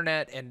on the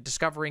internet and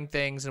discovering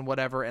things and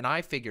whatever, and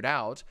I figured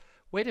out,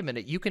 wait a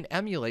minute, you can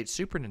emulate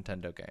Super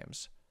Nintendo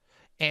games.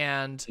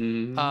 And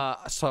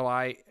so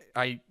I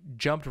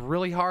jumped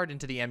really hard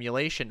into the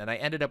emulation, and I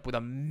ended up with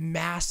a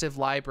massive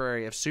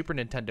library of Super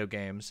Nintendo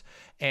games.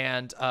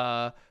 And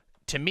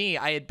to me,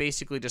 I had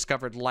basically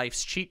discovered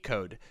life's cheat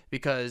code,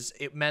 because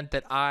it meant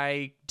that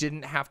I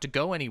didn't have to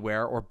go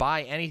anywhere or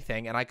buy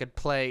anything, and I could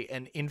play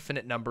an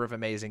infinite number of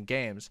amazing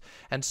games,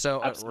 and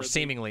so or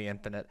seemingly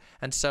infinite.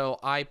 And so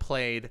I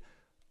played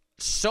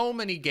so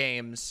many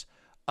games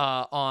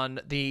on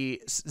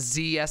the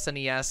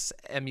ZSNES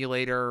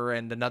emulator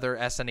and another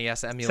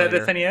SNES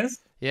emulator.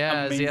 ZSNES?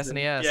 Yeah, Amazing.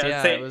 ZSNES.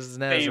 Yeah, it was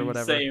NES or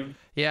whatever. Same.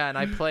 Yeah, and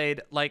I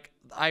played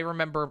I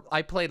remember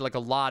I played like a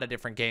lot of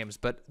different games,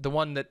 but the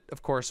one that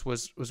of course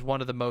was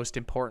one of the most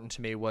important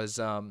to me was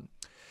Chrono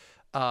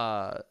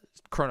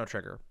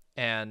Trigger.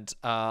 And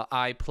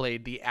I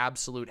played the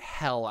absolute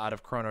hell out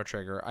of Chrono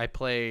Trigger. I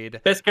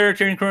played best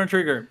character in Chrono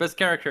Trigger. Best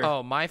character.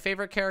 Oh, my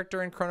favorite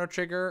character in Chrono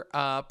Trigger,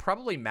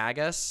 probably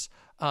Magus.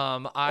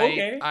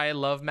 I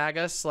love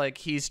Magus. Like,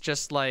 he's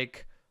just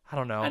like, I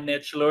don't know. An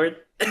edgelord.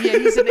 Yeah,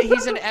 he's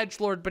an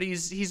edgelord, but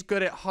he's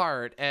good at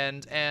heart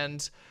and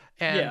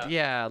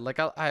yeah, like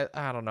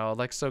I don't know,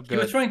 like so good. He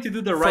was trying to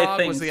do the right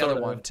thing. Was the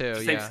other one too.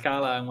 To save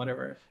Scala and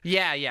whatever.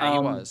 Yeah, he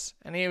was,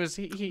 and he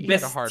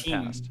had a hard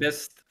past.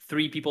 Best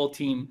 3-people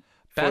team.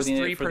 Best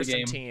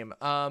 3-person team.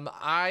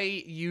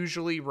 I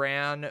usually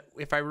ran,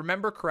 if I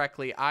remember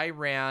correctly, I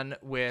ran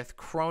with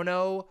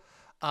Chrono,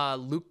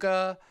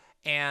 Luca,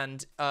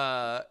 and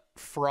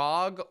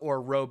Frog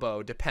or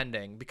Robo,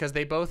 depending, because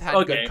they both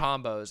had good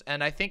combos.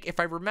 And I think if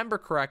I remember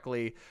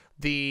correctly,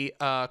 the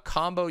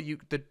combo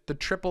the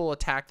triple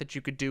attack that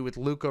you could do with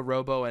Luca,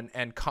 Robo,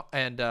 and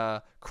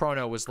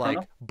Chrono was like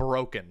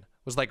broken.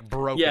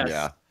 Yes.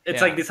 Yeah. It's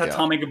like this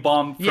atomic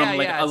bomb from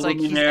like a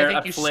luminaire,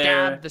 I think a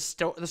flare. You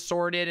stab the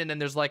sword in, and then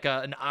there's like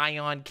an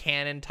ion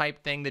cannon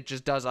type thing that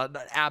just does an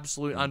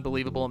absolute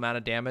unbelievable amount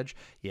of damage.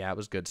 Yeah, it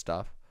was good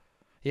stuff.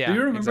 Yeah. Do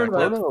you remember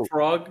that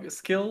frog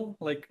skill?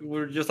 Like,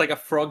 where just like a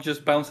frog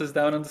just bounces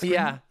down on the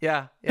screen?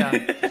 Yeah.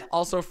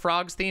 Also,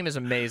 Frog's theme is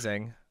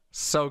amazing.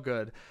 So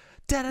good.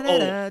 Well,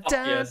 that's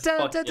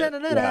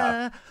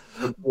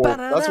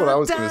what I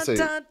was going to say.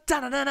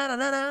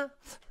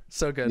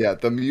 So good. Yeah,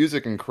 the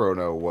music in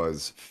Chrono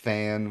was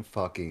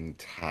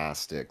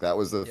fan-fucking-tastic. That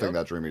was the thing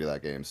that drew me to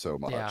that game so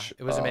much. Yeah,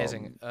 it was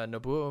amazing.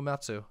 Nobuo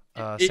Uematsu.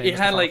 It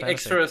had like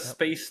extra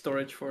space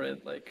storage for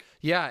it, like.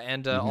 Yeah,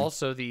 and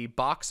also the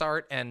box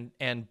art and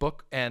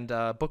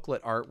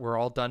booklet art were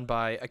all done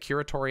by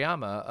Akira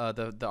Toriyama,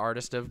 the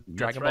artist of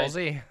Dragon Ball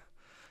Z.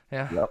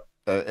 Yeah. Yep.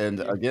 And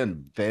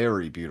again,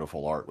 very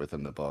beautiful art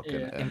within the book.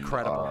 And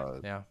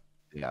incredible. Yeah.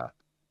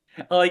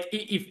 Like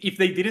if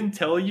they didn't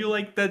tell you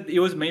like that it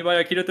was made by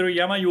Akira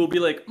Toriyama, you will be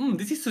like,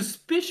 this is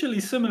suspiciously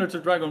similar to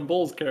Dragon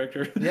Ball's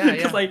character.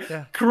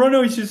 Because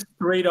Chrono is just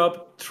straight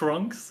up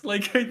Trunks.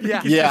 Like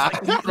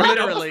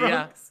literally,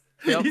 Trunks.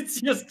 Yep.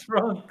 It's just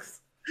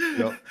Trunks.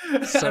 Yep.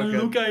 And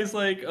Luca is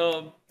like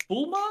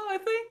Bulma, I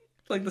think,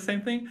 like the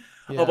same thing.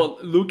 Yeah.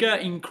 But Luca,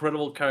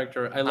 incredible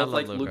character. I love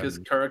like Luca's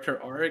character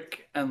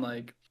arc, and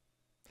like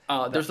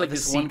there's like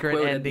this one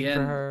quote at the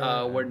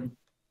end when.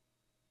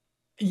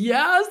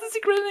 Yes, the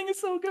secret ending is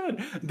so good.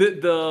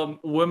 The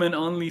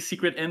women-only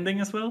secret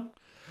ending as well.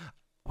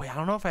 Wait, I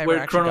don't know if I ever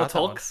actually Chrono got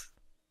talks.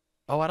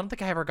 That one. Oh, I don't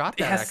think I ever got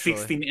that. It has actually.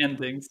 16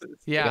 endings.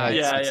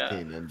 Yeah.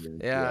 16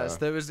 endings. Yeah.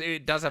 So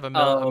it does have a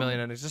million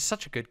endings. It's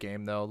such a good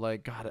game though.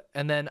 Like God.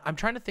 And then I'm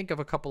trying to think of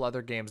a couple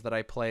other games that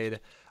I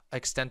played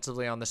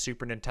extensively on the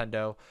Super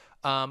Nintendo.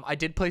 I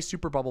did play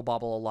Super Bubble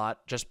Bobble a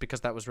lot just because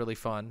that was really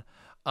fun.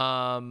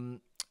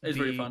 It's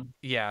really fun.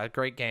 Yeah,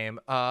 great game.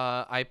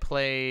 I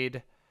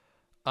played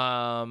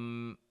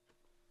the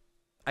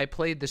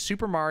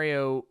Super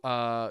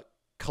Mario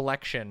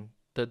collection.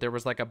 There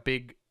was like a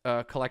big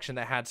collection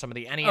that had some of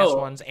the NES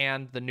ones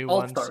and the new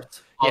ones.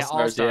 All-Stars.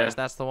 All-Stars.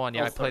 That's the one.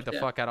 Yeah, All-Stars, I played the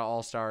fuck out of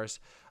All-Stars.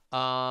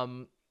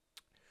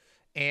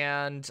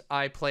 And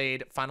I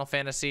played Final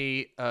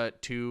Fantasy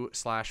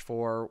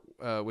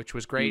 2/4, which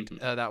was great.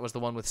 That was the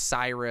one with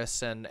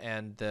Cyrus, and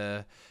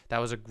that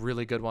was a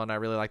really good one. I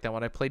really liked that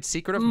one. I played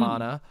Secret of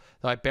Mana,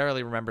 though I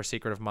barely remember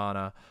Secret of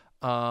Mana.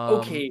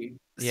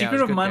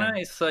 Secret of Mana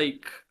is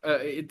like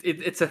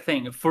it's a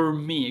thing for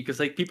me, because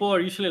like people are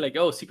usually like,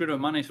 oh, Secret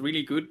of Mana is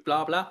really good,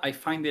 blah blah. I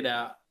find it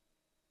a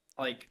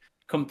like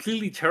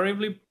completely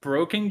terribly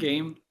broken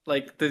game.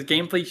 Like the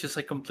gameplay is just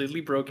like completely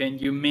broken.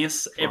 You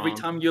miss every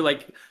time you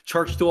like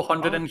charge to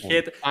 100 and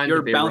hit.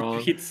 You're bound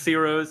to hit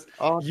zeros.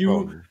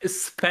 You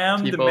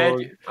spam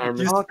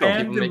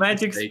the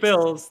magic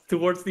spells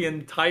towards the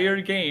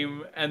entire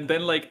game, and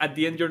then like at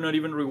the end you're not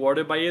even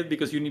rewarded by it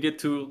because you needed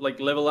to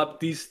like level up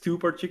these 2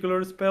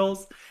 particular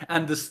spells.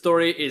 And the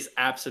story is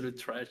absolute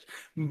trash,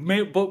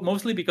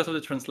 mostly because of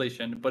the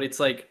translation. But it's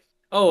like,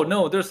 oh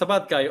no, there's a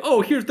bad guy.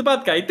 Oh, here's the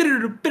bad guy.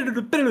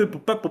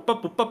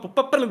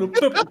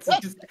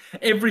 It's just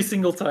every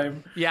single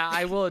time. Yeah,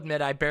 I will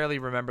admit I barely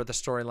remember the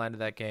storyline of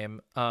that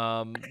game.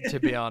 To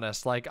be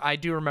honest, like I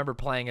do remember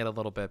playing it a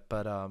little bit,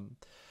 but I'm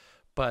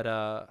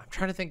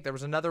trying to think. There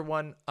was another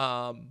one.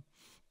 Well,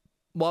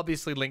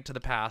 obviously, Link to the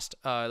Past.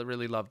 I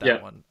really loved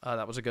that one.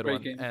 That was a good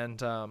one. Game. And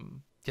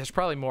there's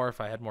probably more if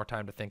I had more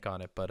time to think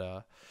on it,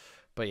 But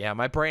yeah,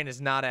 my brain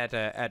is not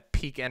at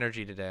peak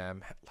energy today.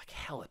 I'm like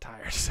hella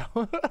tired. So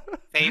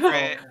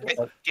favorite?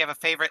 Do you have a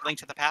favorite Link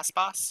to the Past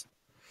boss?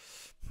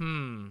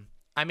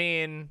 I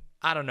mean,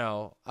 I don't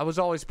know. I was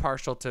always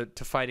partial to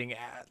fighting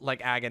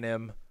like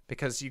Aghanim,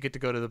 because you get to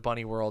go to the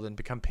bunny world and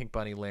become Pink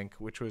Bunny Link,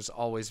 which was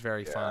always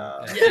very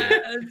fun.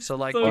 So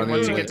like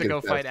once you get to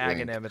go fight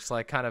Aghanim, it's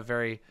like kind of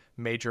very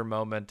major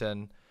moment,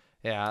 and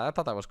yeah, I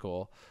thought that was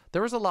cool.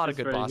 There was a lot of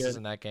good bosses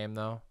in that game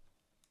though.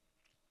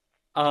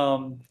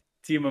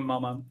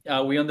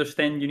 DemonMama, we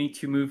understand you need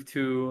to move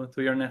to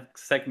your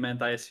next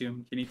segment. I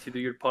assume you need to do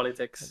your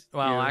politics.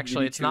 Well,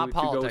 actually, it's not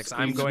politics.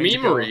 I'm going to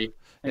go.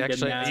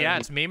 Actually, yeah,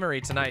 it's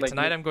memery tonight.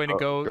 Tonight, I'm going to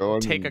go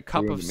take a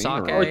cup of sake.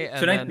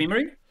 Tonight,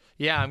 memery?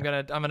 Yeah, I'm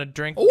gonna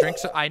drink.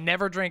 So I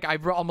never drink. I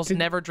almost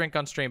never drink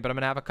on stream, but I'm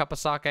gonna have a cup of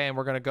sake, and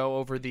we're gonna go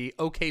over the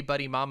 "Okay,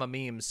 Buddy, Mama"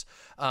 memes,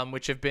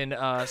 which have been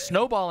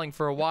snowballing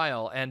for a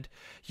while. And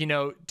you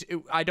know,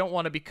 I don't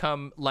want to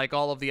become like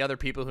all of the other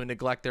people who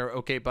neglect their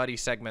 "Okay, Buddy"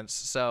 segments.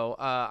 So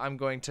I'm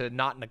going to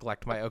not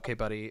neglect my "Okay,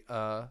 Buddy"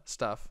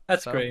 stuff.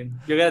 That's great.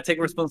 You gotta take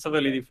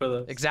responsibility for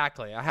this.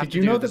 Exactly. I have. Did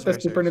you know that the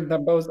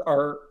SuperNinThembos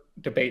are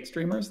debate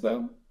streamers,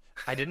 though?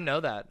 I didn't know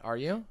that. Are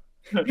you?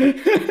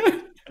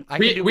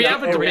 We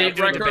have a debate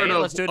record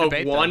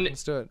of one.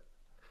 Let's do it.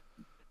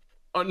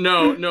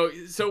 No.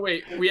 So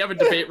wait, we have a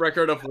debate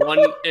record of one,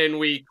 and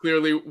we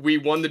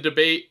won the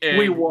debate. And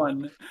we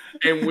won,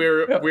 and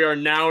we are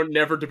now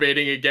never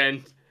debating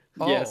again.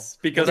 Oh, yes,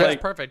 because well,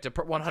 that's perfect.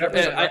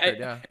 100% record.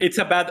 Yeah, it's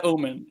a bad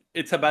omen.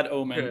 It's a bad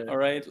omen. Okay. All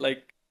right,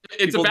 like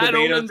it's a bad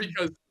omen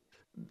because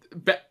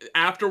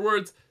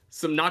afterwards,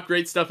 some not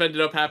great stuff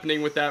ended up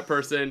happening with that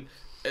person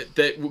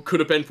that could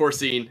have been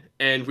foreseen,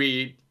 and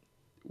we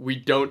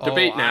don't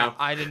debate now.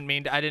 I didn't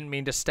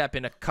mean to step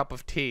in a cup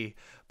of tea,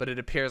 but it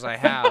appears I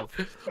have.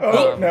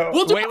 No.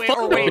 We'll wait.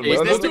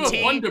 Was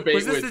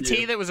this the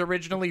tea that was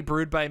originally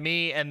brewed by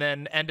me and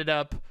then ended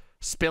up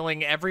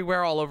spilling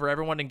everywhere, all over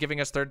everyone, and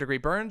giving us third-degree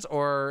burns,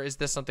 or is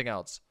this something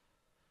else?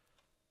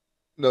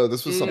 No,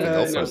 this was something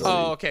else.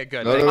 Oh, okay,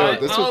 good. No,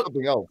 this was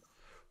something else.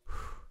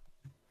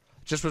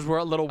 Just was a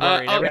little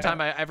worried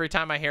every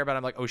time I hear about it.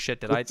 I'm like, oh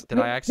shit, did I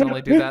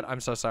accidentally do that? I'm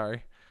so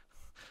sorry.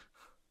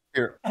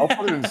 Here, I'll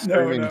put it in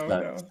streaming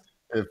text.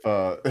 If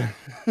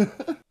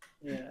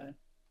yeah.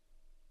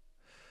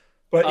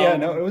 But yeah,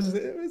 no, it was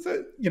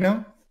a, you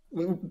know,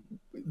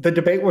 the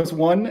debate was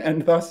won,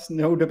 and thus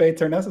no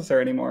debates are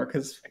necessary anymore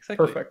because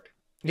perfect.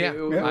 Yeah,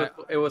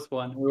 it was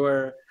one. We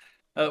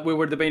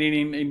were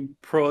debating in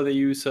pro the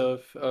use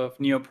of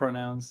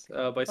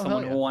neopronouns by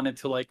someone who wanted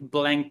to like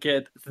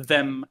blanket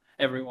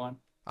everyone.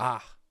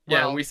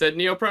 Yeah, we said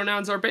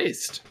neopronouns are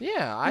based.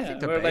 Yeah, I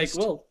think they're based.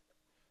 Like, well,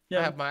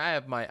 yeah. I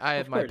have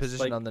my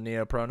position on the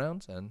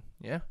neopronouns, and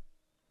yeah.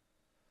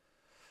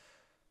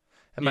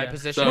 And my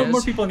position is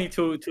more people need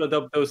to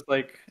adopt those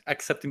like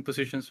accepting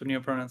positions for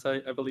neopronouns,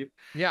 I believe.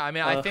 Yeah, I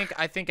mean, I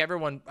think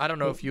everyone. I don't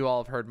know if you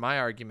all have heard my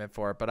argument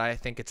for it, but I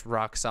think it's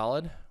rock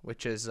solid,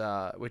 which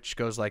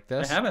goes like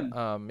this. I haven't.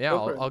 Yeah,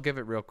 I'll give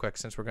it real quick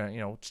since we're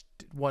gonna,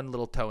 one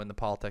little toe in the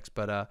politics.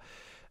 But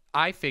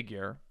I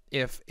figure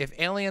if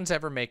aliens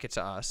ever make it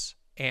to us,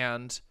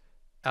 and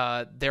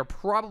they're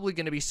probably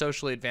going to be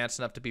socially advanced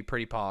enough to be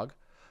pretty pog.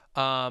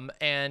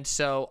 And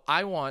so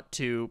I want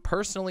to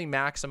personally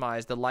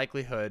maximize the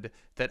likelihood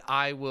that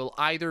I will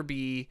either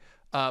be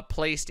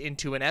placed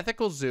into an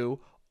ethical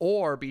zoo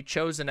or be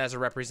chosen as a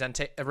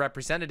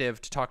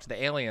representative to talk to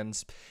the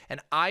aliens. And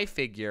I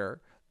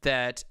figure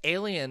that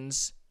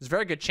aliens, there's a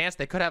very good chance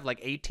they could have like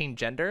 18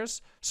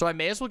 genders. So I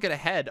may as well get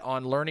ahead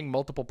on learning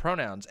multiple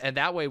pronouns. And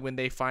that way, when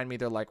they find me,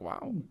 they're like,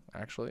 wow,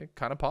 actually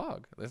kind of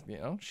pog.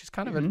 She's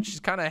kind of she's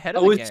kind of ahead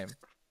of the game.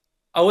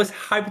 I was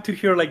hyped to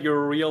hear like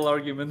your real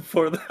argument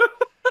for that.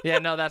 Yeah,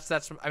 no, that's.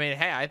 I mean,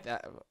 hey,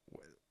 that's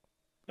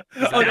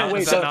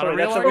a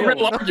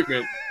real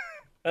argument.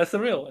 That's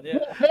the real one. Yeah.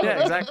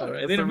 Yeah, exactly.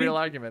 It's the real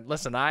argument.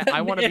 Listen,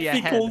 I want to be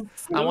ahead.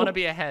 I want to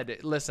be ahead.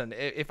 Listen,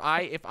 if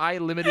I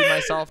limited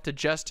myself to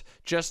just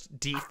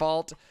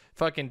default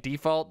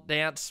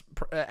dance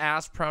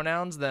ass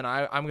pronouns, then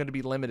I'm going to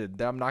be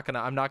limited. I'm not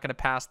gonna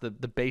pass the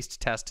based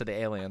test to the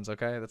aliens.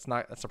 Okay,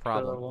 that's a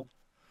problem.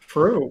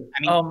 True.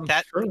 I mean,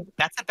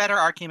 that's a better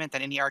argument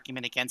than any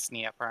argument against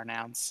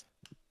neopronouns.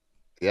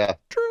 Yeah.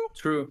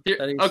 True.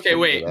 Okay,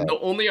 wait. The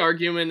only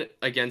argument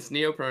against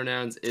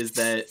neopronouns is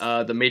that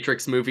the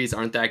Matrix movies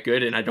aren't that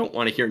good, and I don't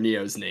want to hear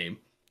Neo's name.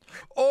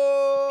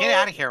 Oh, get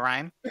out of here,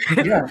 Ryan.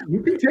 Yeah,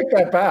 you can take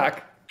that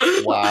back.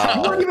 Wow.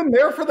 You weren't even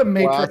there for the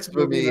Matrix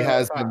movie.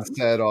 Has been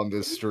said on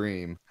this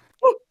stream.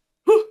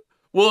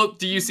 Well,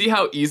 do you see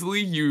how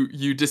easily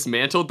you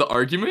dismantled the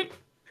argument?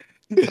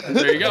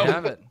 There you go. I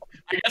have it.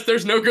 I guess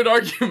there's no good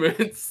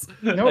arguments.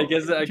 No, I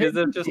guess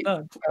they're just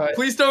not.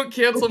 Please don't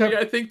cancel me.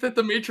 I think that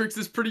The Matrix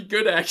is pretty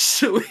good,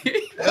 actually.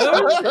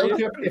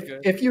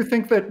 If you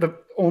think that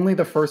only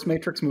the first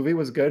Matrix movie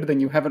was good,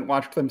 then you haven't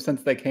watched them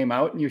since they came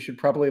out, and you should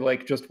probably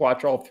like just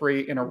watch all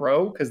three in a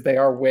row because they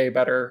are way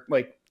better.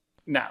 Like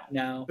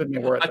now than they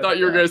were. I thought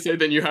you were gonna say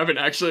then you haven't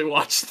actually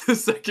watched the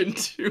second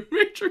two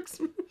Matrix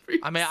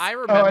movies. I mean, I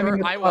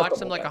remember I watched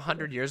them like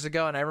 100 years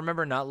ago, and I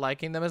remember not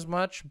liking them as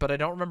much, but I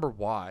don't remember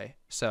why.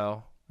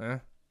 So.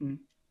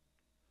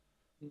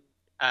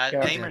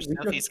 Gamer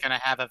Sophie's gonna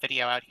have a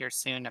video out here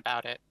soon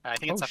about it. I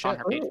think it's up on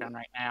her Patreon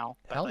right now.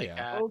 But hell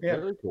yeah!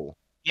 Very cool.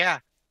 Yeah,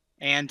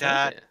 and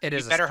it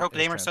is. You better hope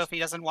Gamer Sophie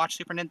doesn't watch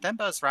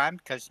SuperNinThembos, Ryan,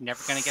 because you're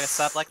never gonna get a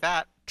sub like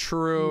that.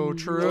 True.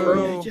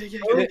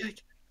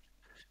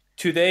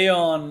 Today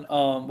on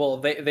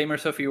Gamer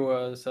Sophie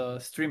was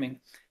streaming,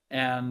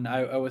 and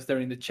I was there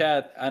in the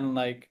chat, and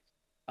like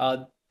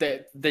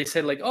they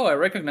said like, oh, I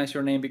recognize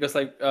your name because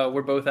like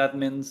we're both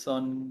admins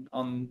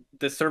on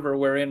the server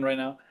we're in right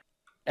now,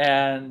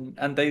 and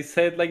they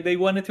said like they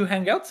wanted to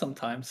hang out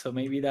sometime, so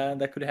maybe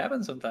that could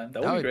happen sometime.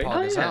 That would be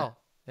great.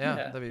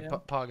 Yeah, that'd be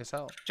pog as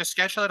hell. Just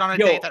schedule it on a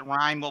day that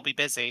Rhyme will be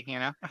busy, you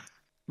know?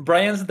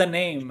 Brian's the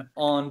name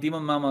on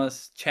Demon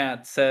Mama's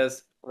chat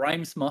says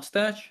Rhyme's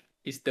mustache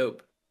is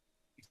dope.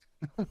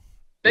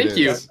 Thank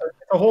you. It's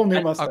a whole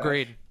new mustache.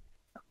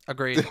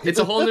 Agreed. It's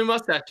a whole new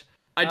mustache.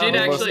 I did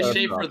actually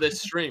shave drop. for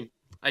this stream.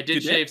 I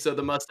did shave so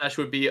the mustache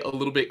would be a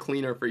little bit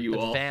cleaner for you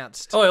all.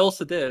 Advanced. Oh, I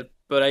also did,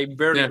 but I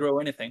barely grow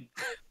anything.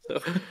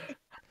 So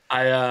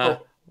I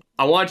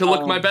wanted to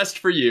look my best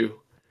for you.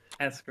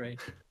 That's great.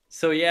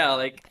 So yeah,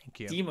 like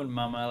Thank you. Demon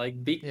Mama,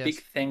 like big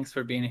thanks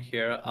for being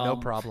here. No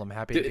problem.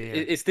 Happy to be here.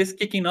 Is this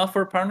kicking off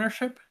for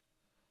partnership?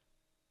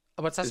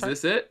 What's that? Is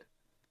this it?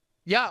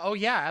 Yeah. Oh,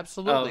 yeah.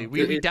 Absolutely.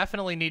 We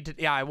definitely need to.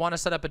 Yeah, I want to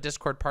set up a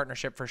Discord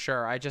partnership for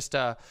sure. I just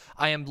I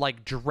am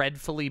like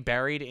dreadfully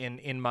buried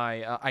in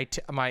my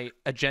my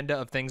agenda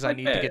of things I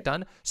need to get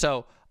done.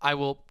 So I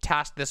will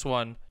task this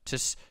one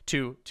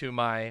to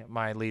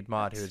my lead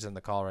mod who's in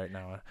the call right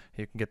now.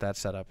 You can get that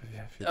set up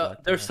if you'd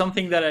like. There's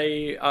something that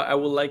I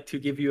would like to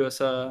give you as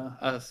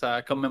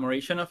a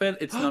commemoration of it.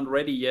 It's not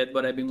ready yet,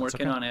 but I've been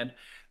working on it.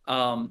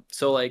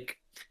 So like,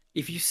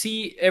 if you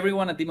see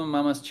everyone at Demon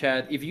Mama's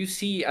chat, if you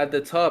see at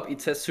the top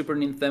it says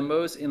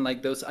SuperNinThembos in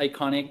like those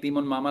iconic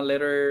Demon Mama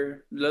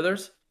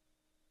letters,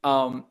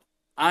 I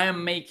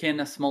am making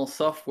a small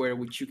software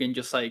which you can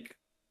just like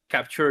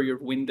capture your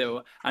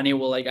window, and it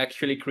will like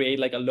actually create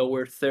like a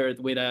lower third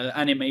with an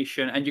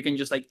animation, and you can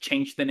just like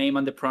change the name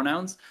and the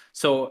pronouns,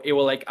 so it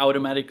will like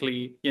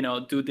automatically, you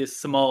know, do this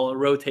small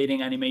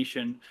rotating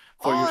animation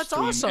for your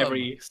stream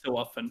every so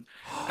often.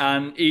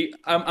 And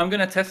I'm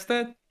gonna test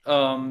it.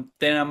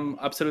 Then I'm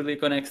absolutely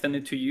gonna extend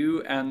it to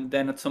you, and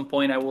then at some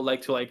point I would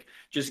like to like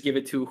just give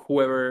it to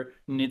whoever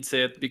needs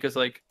it, because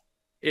like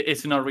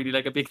it's not really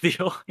like a big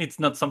deal. It's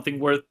not something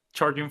worth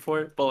charging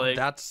for, but like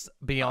that's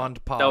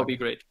beyond pog. That would be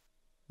great.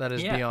 That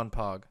is beyond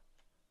pog.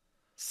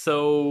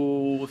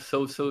 So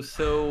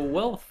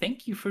well,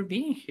 thank you for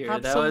being here.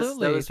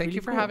 Absolutely. That was thank really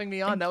you for cool. having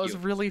me on. That was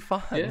really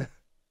fun. Yeah.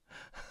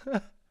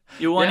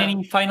 You want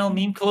any final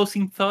meme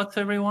closing thoughts,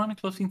 everyone?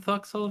 Closing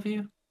thoughts, all of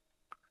you?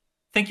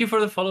 Thank you for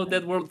the follow,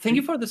 Dead World. Thank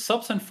you for the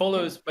subs and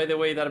follows, by the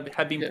way, that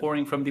have been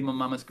pouring from Demon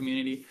Mama's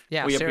community.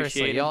 Yeah, we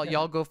seriously. appreciate it.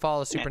 Y'all go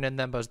follow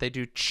SuperNinThembos. They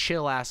do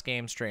chill-ass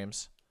game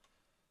streams.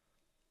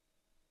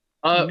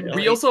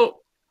 We also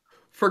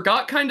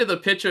forgot kind of the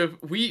pitch of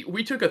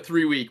we took a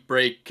 3-week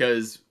break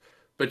because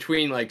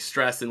between like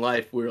stress and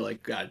life, we were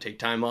like, gotta take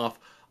time off.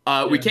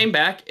 We came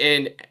back,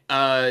 and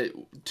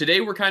today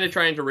we're kind of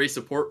trying to raise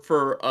support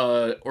for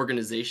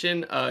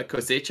organization,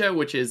 Cosecha,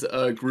 which is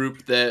a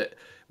group that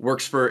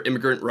works for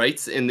immigrant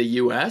rights in the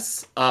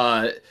U.S.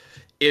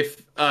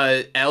 If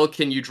Elle,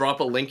 can you drop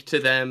a link to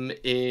them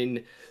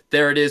in?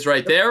 There it is,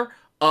 right there.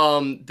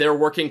 They're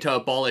working to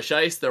abolish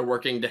ICE. They're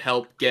working to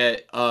help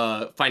get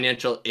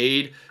financial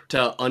aid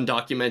to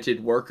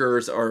undocumented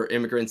workers or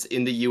immigrants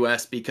in the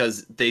U.S.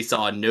 because they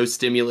saw no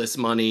stimulus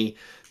money.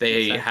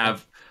 They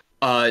have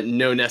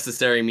no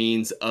necessary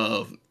means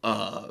of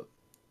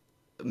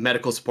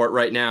medical support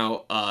right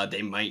now.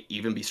 They might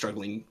even be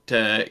struggling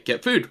to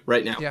get food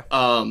right now. Yeah.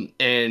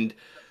 And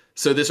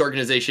so this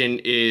organization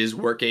is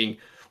working,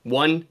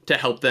 1, to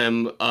help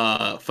them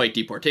fight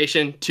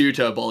deportation, 2,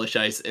 to abolish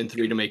ICE, and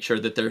 3, to make sure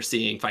that they're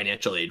seeing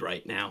financial aid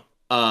right now,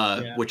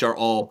 which are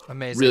all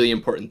really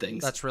important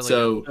things. That's really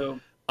so.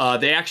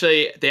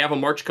 They have a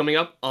march coming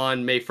up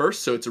on May 1st,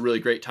 so it's a really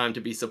great time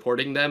to be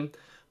supporting them.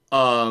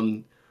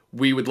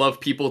 We would love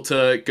people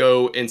to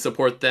go and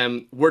support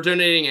them. We're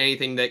donating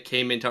anything that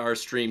came into our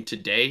stream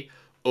today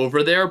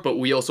over there, but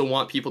we also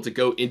want people to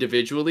go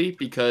individually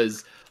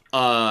because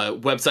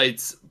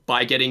websites,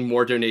 by getting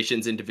more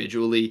donations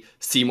individually,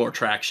 see more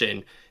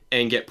traction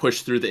and get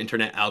pushed through the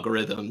internet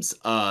algorithms.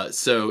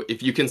 So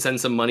if you can send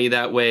some money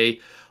that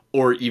way,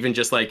 or even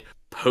just like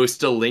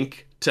post a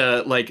link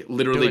to like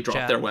literally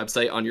drop their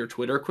website on your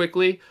Twitter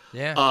quickly,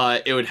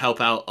 it would help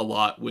out a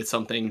lot with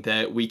something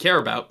that we care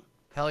about.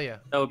 Hell yeah.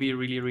 That would be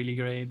really, really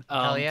great.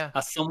 Hell yeah.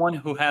 As someone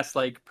who has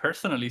like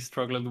personally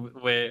struggled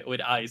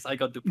with ICE, I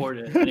got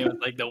deported, and it was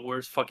like the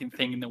worst fucking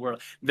thing in the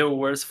world, the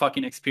worst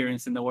fucking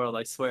experience in the world,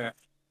 I swear.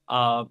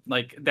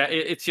 Like that,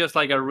 it's just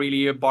like a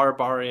really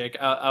barbaric,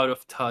 out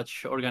of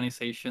touch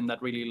organization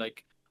that really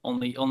like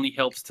only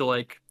helps to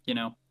like, you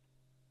know,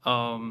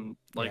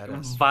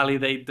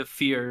 validate the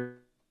fear.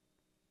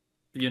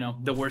 You know,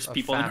 the worst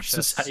people in our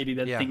society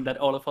that think that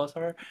all of us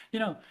are, you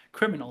know,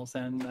 criminals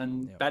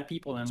and bad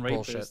people and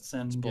rapists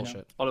and you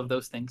know, all of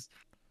those things.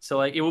 So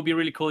like, it would be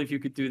really cool if you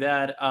could do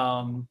that,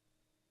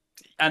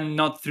 and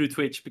not through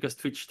Twitch, because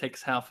Twitch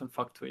takes half, and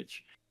fuck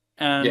Twitch.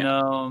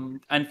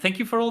 And and thank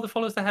you for all the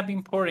follows that have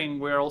been pouring.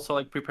 We're also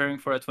like preparing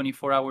for a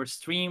 24-hour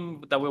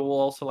stream that we will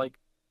also like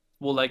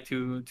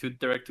to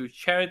direct to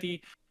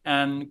charity.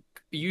 And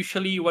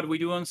usually what we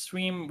do on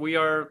stream, we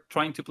are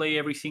trying to play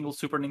every single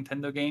Super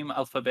Nintendo game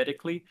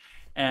alphabetically,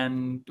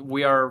 and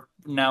we are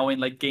now in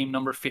like game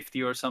number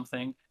 50 or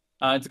something.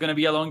 It's gonna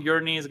be a long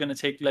journey. It's gonna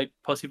take like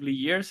possibly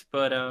years,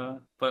 but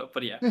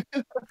yeah.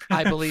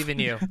 I believe in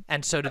you,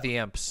 and so do the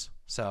imps.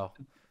 So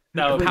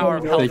power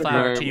of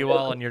hellfire to you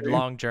all on your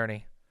long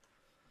journey.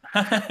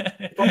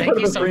 Thank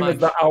you so much.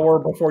 Is the hour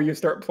before you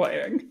start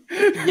playing.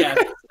 Yes.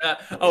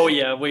 Oh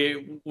yeah,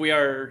 we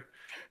are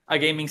a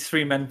gaming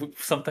stream, and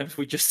sometimes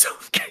we just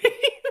don't game.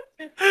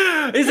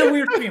 It's a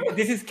weird stream.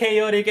 This is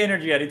chaotic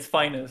energy at its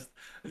finest.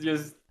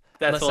 Just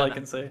that's all I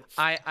can say.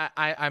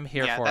 I'm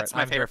here for it. That's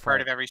my favorite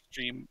part of every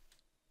stream.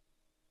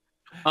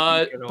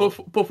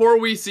 Before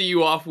we see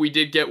you off, we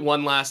did get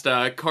one last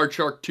Card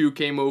Shark 2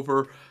 came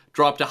over,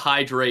 dropped a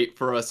hydrate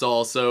for us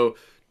all. So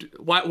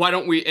why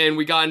don't we, and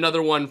we got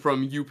another one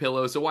from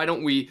UPillow, so why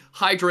don't we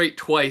hydrate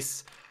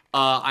twice?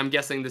 I'm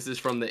guessing this is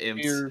from the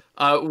imps.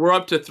 We're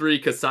up to 3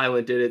 because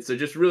Silent did it, so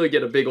just really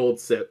get a big old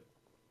sip.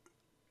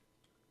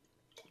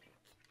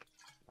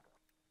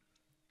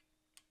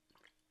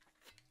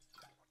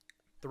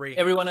 Three.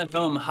 Everyone at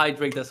home,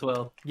 hydrate as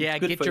well. Yeah,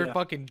 get your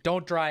fucking,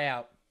 don't dry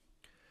out.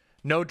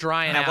 No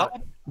drying out.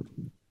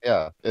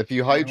 Yeah, if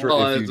you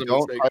hydrate, if you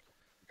don't hydrate,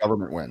 the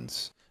government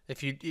wins.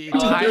 If you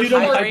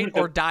hydrate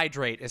or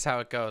dihydrate is how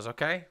it goes,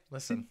 okay?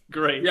 Listen.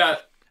 Great. Yeah.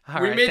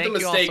 All we right, made the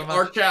mistake. so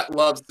our chat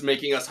loves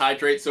making us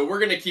hydrate, so we're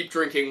going to keep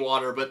drinking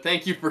water, but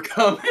thank you for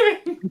coming.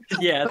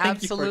 Yeah, thank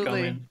absolutely. You for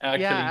coming.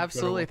 Actually, yeah,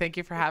 absolutely. Thank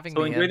you for having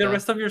me. So enjoy the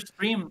rest of your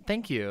stream.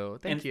 Thank you.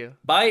 Thank you.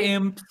 Bye,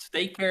 imps.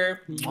 Take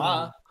care.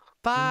 Mwah.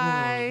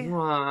 Bye.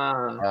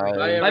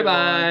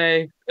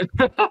 Bye.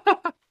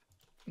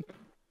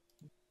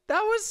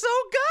 That was so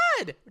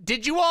good.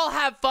 Did you all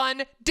have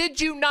fun?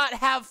 Did you not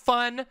have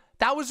fun?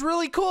 That was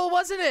really cool,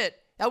 wasn't it?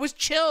 That was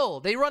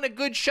chill. They run a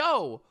good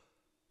show.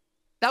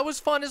 That was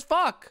fun as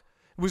fuck.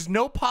 It was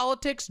no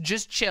politics,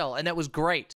 just chill, and that was great.